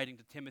Paul writing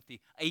to Timothy,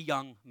 a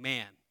young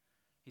man.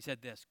 He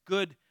said this,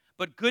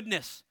 but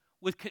godliness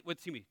with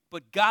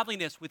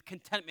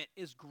contentment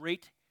is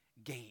great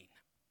gain.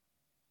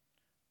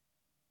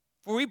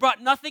 For we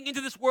brought nothing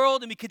into this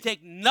world and we can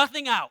take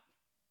nothing out.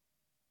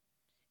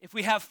 If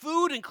we have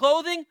food and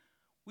clothing,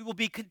 we will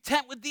be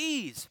content with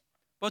these.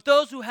 But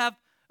those who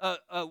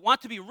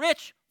want to be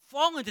rich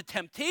fall into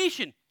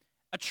temptation,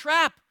 a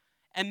trap,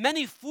 and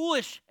many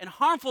foolish and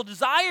harmful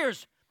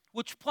desires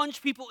which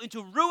plunge people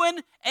into ruin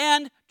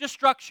and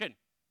destruction.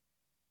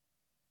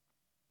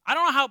 I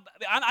don't know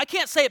I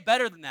can't say it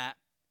better than that,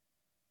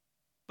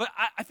 but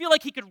I feel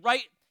like he could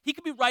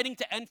be writing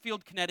to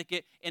Enfield,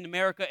 Connecticut in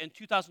America in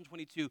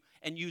 2022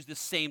 and use the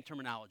same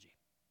terminology.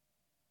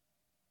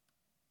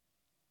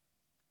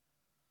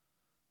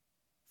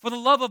 For the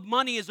love of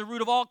money is the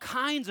root of all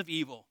kinds of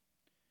evil.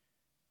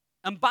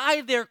 And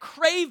by their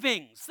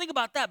cravings, think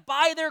about that,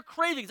 by their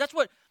cravings, that's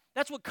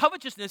what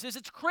covetousness is,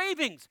 it's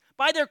cravings.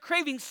 By their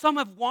cravings, some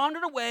have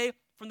wandered away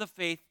from the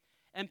faith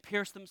and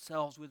pierced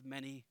themselves with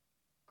many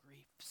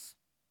griefs.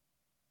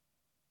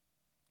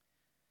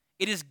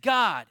 It is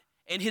God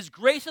and His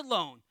grace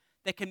alone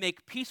that can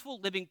make peaceful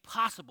living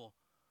possible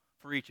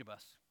for each of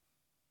us.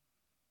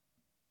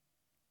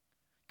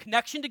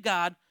 Connection to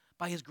God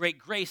by His great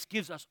grace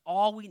gives us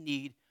all we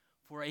need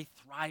for a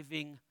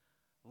thriving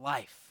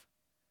life.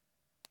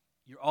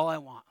 You're all I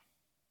want.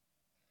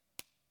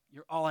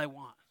 You're all I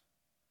want.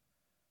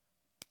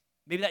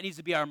 Maybe that needs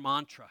to be our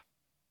mantra.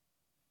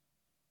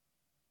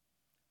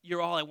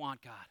 You're all I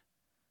want, God.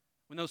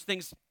 When those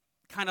things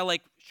kind of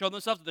like show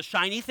themselves, the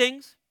shiny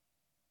things.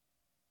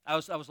 I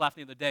was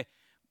laughing the other day.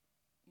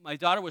 My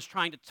daughter was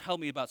trying to tell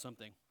me about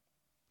something.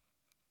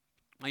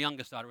 My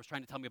youngest daughter was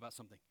trying to tell me about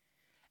something.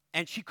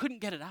 And she couldn't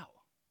get it out.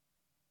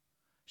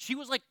 She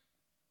was like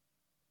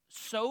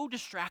so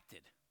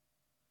distracted.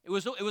 It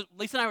was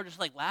Lisa and I were just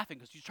like laughing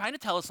because she was trying to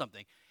tell us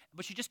something,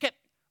 but she just kept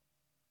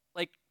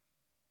like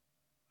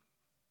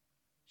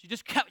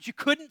she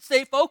couldn't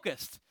stay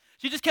focused.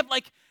 She just kept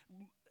like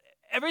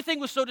everything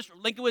was so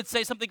Lincoln would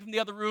say something from the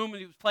other room and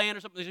he was playing or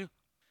something, and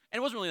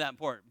it wasn't really that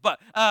important. But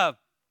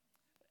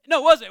no,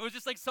 it wasn't. It was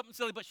just like something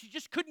silly, but she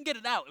just couldn't get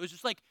it out. It was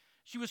just like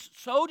she was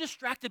so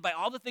distracted by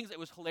all the things that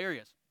was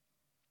hilarious.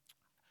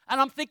 And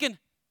I'm thinking,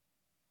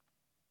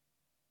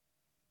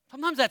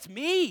 sometimes that's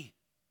me.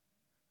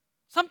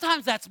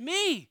 Sometimes that's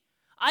me.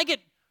 I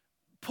get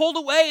pulled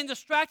away and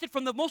distracted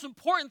from the most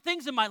important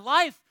things in my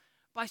life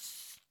by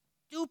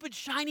stupid,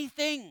 shiny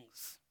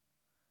things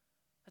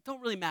that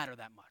don't really matter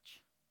that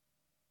much.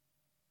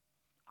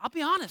 I'll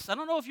be honest. I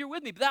don't know if you're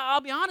with me, but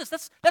I'll be honest.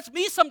 That's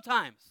me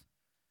sometimes.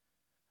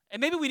 And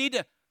maybe we need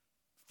to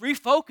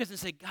refocus and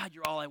say, God,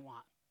 you're all I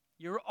want.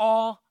 You're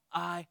all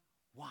I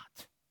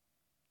want.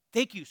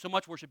 Thank you so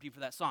much, worship team, for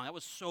that song. That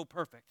was so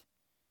perfect.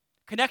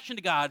 Connection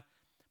to God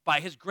by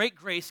His great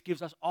grace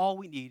gives us all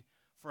we need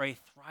for a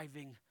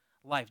thriving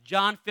life.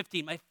 John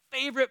 15, my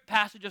favorite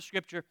passage of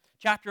Scripture,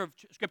 chapter of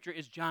Scripture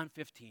is John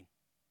 15.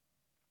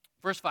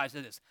 Verse 5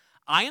 says this,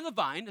 I am the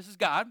vine, this is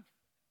God.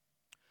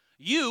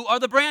 You are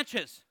the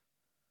branches.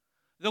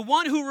 The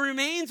one who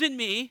remains in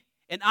me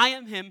and I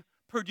am Him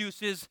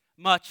produces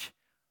much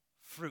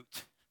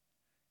fruit.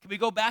 Can we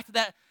go back to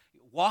that?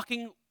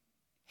 Walking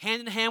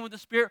hand in hand with the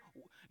Spirit.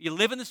 You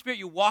live in the Spirit,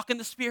 you walk in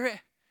the Spirit.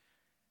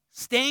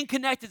 Staying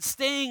connected,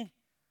 staying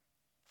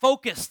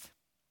focused.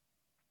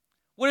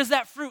 What is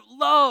that fruit?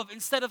 Love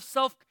instead of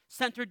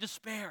self-centered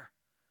despair.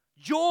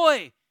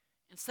 Joy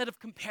instead of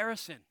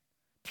comparison.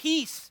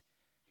 Peace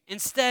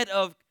instead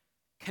of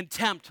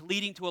contempt,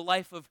 leading to a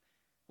life of,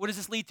 what does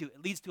this lead to?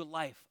 It leads to a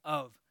life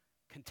of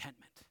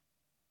contentment.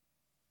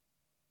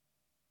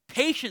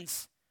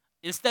 Patience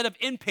instead of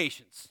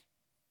impatience.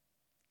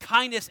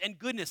 Kindness and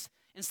goodness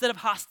instead of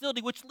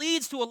hostility, which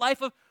leads to a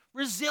life of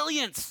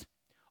resilience.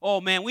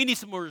 Oh man, we need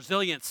some more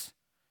resilience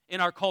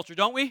in our culture,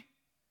 don't we?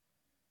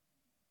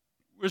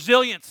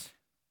 Resilience.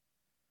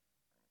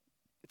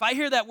 If I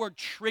hear that word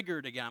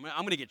triggered again,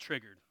 I'm going to get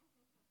triggered.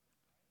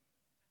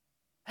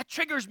 That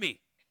triggers me.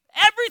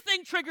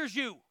 Everything triggers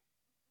you.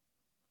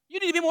 You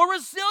need to be more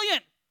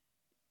resilient.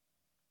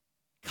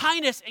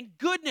 Kindness and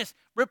goodness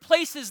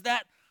replaces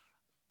that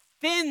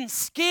thin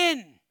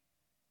skin.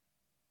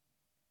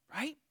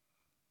 Right?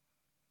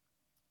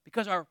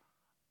 Because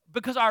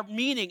our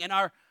meaning and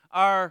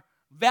our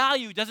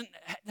value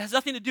has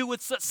nothing to do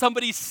with what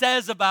somebody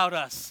says about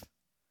us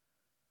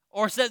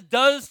or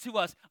does to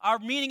us. Our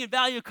meaning and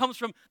value comes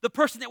from the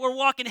person that we're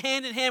walking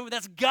hand in hand with.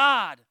 That's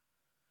God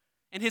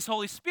and His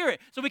Holy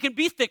Spirit. So we can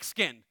be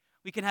thick-skinned.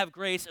 We can have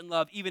grace and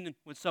love even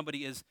when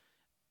somebody is,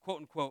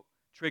 quote-unquote,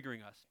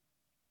 triggering us.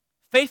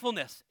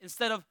 Faithfulness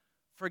instead of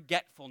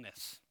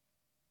forgetfulness.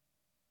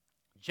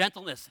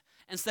 Gentleness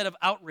instead of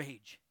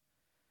outrage.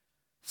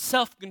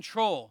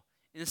 Self-control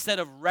instead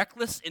of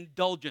reckless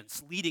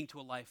indulgence, leading to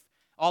a life.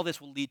 All this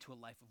will lead to a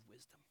life of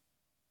wisdom.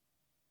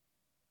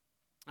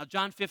 Now,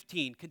 John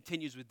 15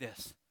 continues with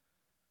this.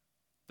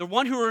 The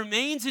one who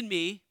remains in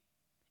me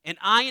and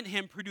I in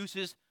him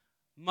produces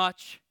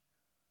much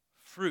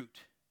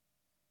fruit,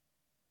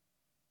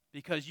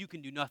 because you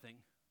can do nothing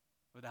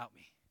without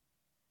me.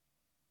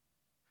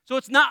 So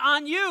it's not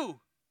on you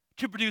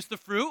to produce the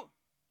fruit.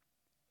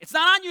 It's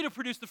not on you to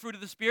produce the fruit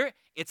of the Spirit.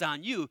 It's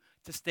on you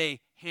to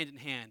stay hand in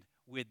hand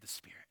with the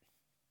Spirit.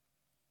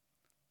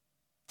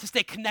 To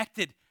stay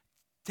connected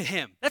to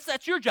Him.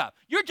 That's your job.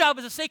 Your job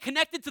is to stay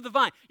connected to the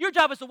vine. Your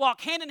job is to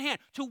walk hand in hand,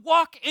 to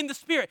walk in the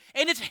Spirit.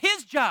 And it's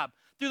His job,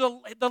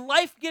 through the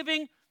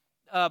life-giving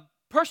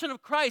person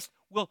of Christ,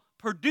 will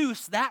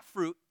produce that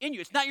fruit in you.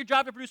 It's not your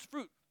job to produce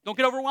fruit. Don't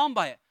get overwhelmed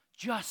by it.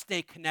 Just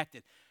stay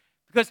connected.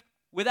 Because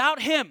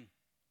without Him,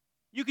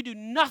 you can do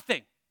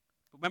nothing.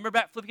 Remember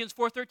back Philippians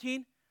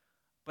 4:13?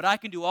 But I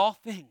can do all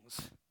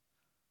things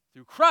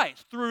through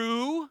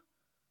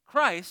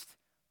Christ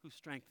who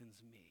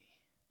strengthens me.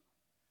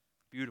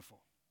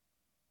 Beautiful.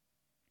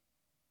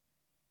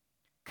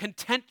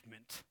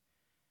 contentment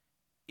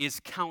is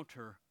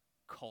countercultural.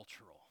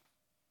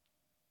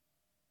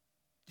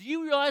 Do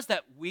you realize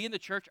that we in the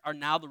church are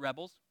now the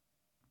rebels?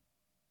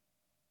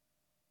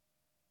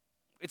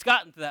 It's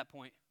gotten to that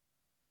point.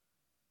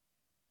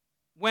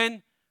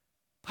 When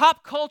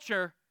pop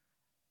culture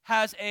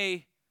has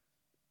a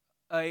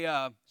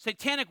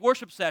satanic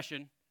worship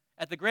session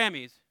at the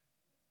Grammys,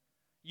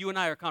 you and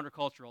I are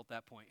countercultural at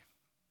that point.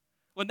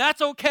 When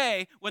that's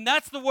okay, when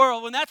that's the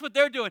world, when that's what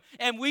they're doing,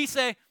 and we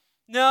say,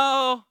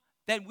 no,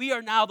 then we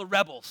are now the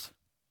rebels.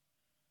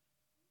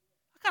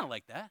 I kind of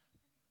like that.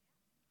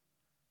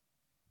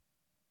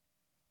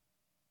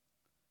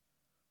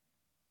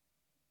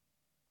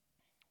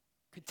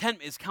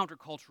 Contentment is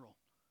countercultural.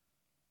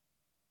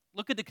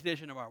 Look at the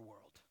condition of our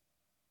world.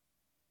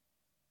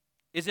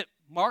 Is it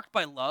marked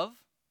by love,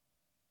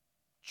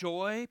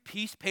 joy,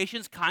 peace,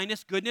 patience,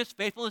 kindness, goodness,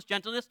 faithfulness,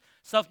 gentleness,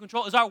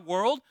 self-control? Is our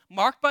world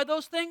marked by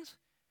those things?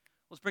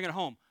 Let's bring it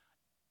home.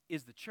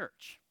 Is the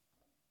church?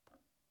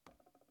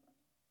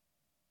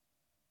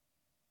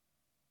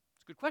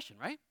 It's a good question,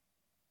 right?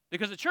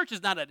 Because the church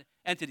is not an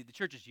entity. The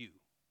church is you.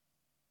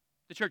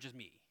 The church is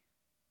me.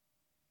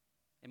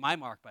 Am I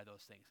marked by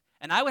those things?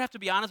 And I would have to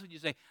be honest with you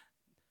and say,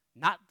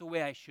 not the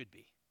way I should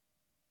be.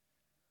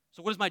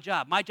 So what is my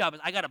job? My job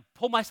is I got to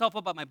pull myself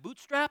up by my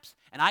bootstraps,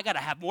 and I got to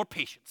have more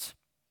patience.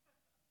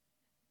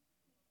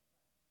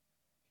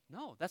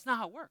 No, that's not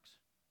how it works.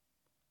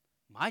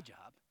 My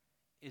job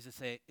is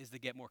to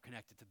get more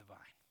connected to the vine.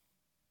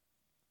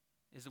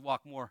 Is to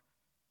walk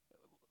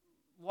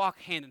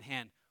hand in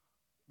hand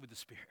with the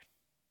Spirit.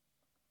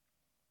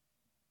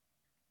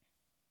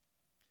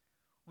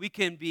 We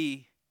can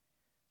be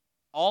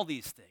all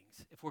these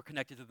things if we're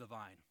connected to the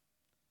vine.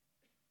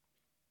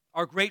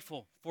 Are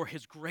grateful for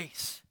His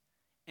grace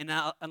and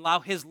allow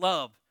His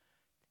love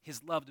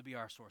to be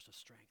our source of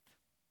strength.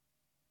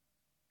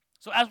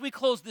 So as we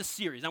close this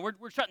series, now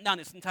we're shutting down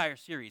this entire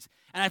series,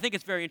 and I think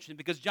it's very interesting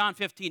because John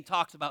 15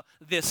 talks about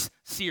this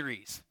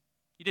series.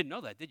 You didn't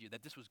know that, did you?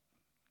 That this was,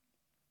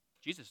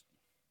 Jesus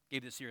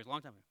gave this series a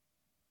long time ago.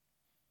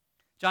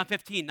 John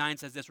 15:9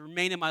 says this,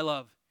 remain in my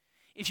love.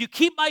 If you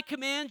keep my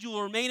commands, you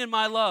will remain in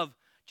my love,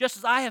 just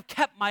as I have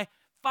kept my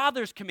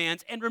Father's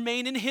commands and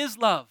remain in His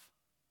love.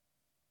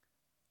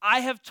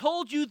 I have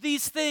told you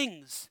these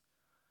things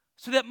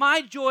so that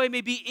my joy may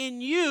be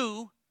in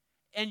you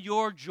and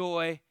your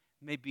joy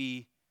may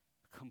be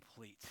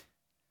complete.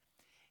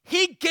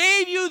 He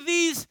gave you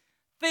these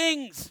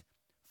things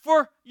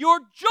for your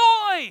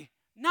joy,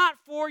 not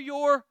for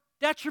your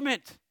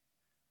detriment.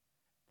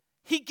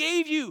 He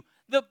gave you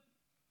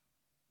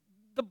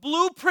the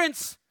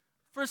blueprints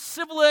for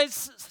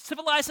civilized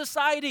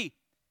society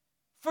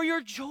for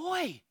your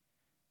joy.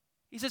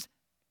 He says,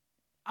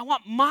 I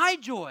want my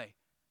joy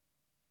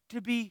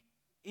to be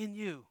in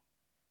you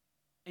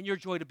and your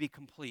joy to be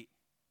complete.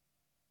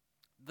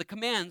 The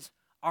commands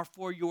are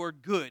for your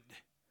good,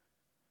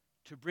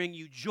 to bring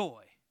you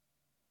joy,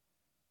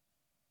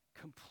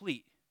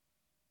 complete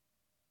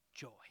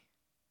joy.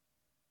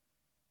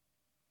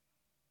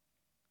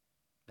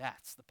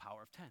 That's the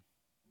power of 10.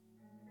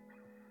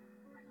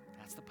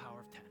 That's the power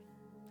of 10.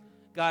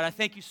 God, I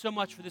thank you so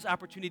much for this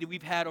opportunity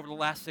we've had over the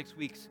last 6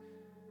 weeks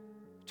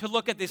to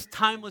look at these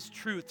timeless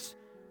truths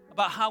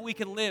about how we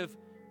can live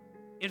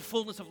in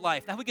fullness of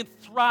life, how we can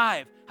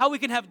thrive, how we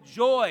can have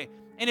joy.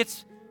 And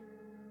it's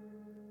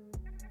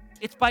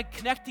by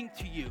connecting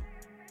to you.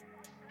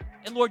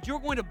 And Lord, you're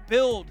going to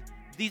build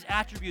these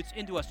attributes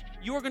into us.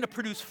 You are going to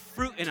produce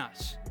fruit in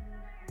us.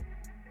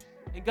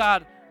 And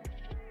God,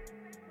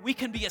 we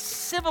can be a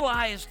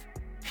civilized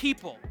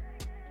people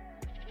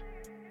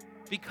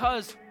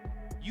because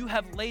you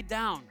have laid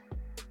down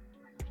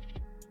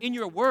in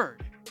your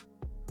word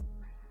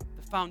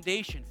the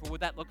foundation for what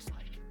that looks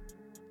like.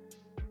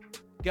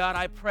 God,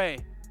 I pray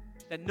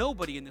that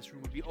nobody in this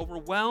room would be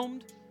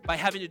overwhelmed by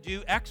having to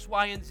do X,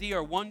 Y, and Z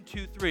or 1,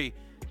 2, 3,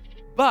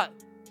 but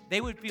they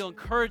would feel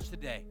encouraged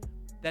today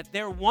that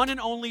their one and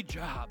only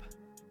job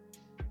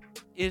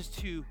is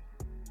to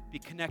be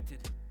connected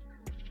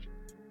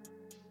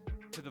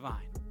to the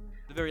vine,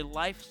 the very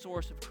life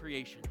source of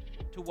creation,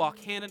 to walk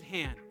hand in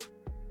hand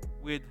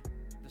with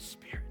the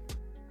Spirit.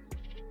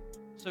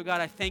 So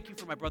God, I thank you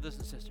for my brothers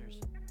and sisters.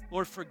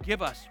 Lord,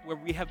 forgive us where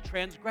we have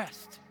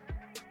transgressed.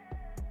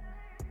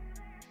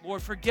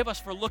 Lord, forgive us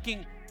for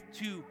looking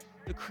to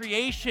the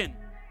creation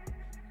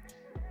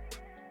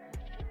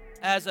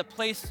as a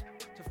place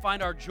to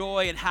find our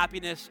joy and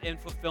happiness and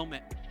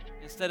fulfillment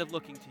instead of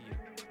looking to you.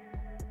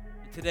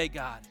 And today,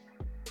 God,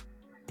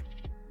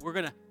 we're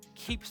going to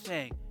keep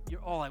saying,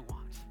 you're all I want.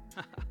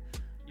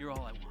 You're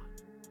all I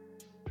want.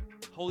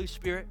 Holy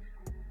Spirit,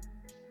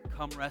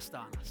 come rest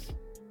on us.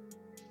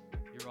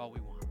 You're all we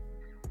want.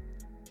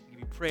 We give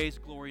you praise,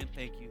 glory, and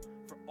thank you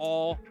for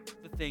all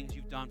the things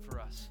you've done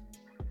for us.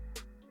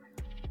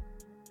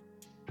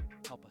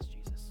 Help us,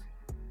 Jesus.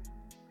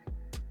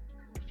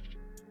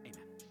 Amen.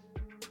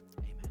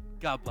 Amen.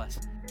 God bless.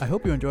 I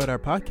hope you enjoyed our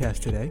podcast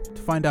today.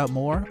 To find out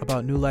more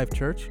about New Life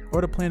Church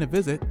or to plan a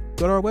visit,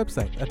 go to our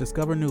website at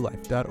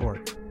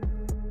discovernewlife.org.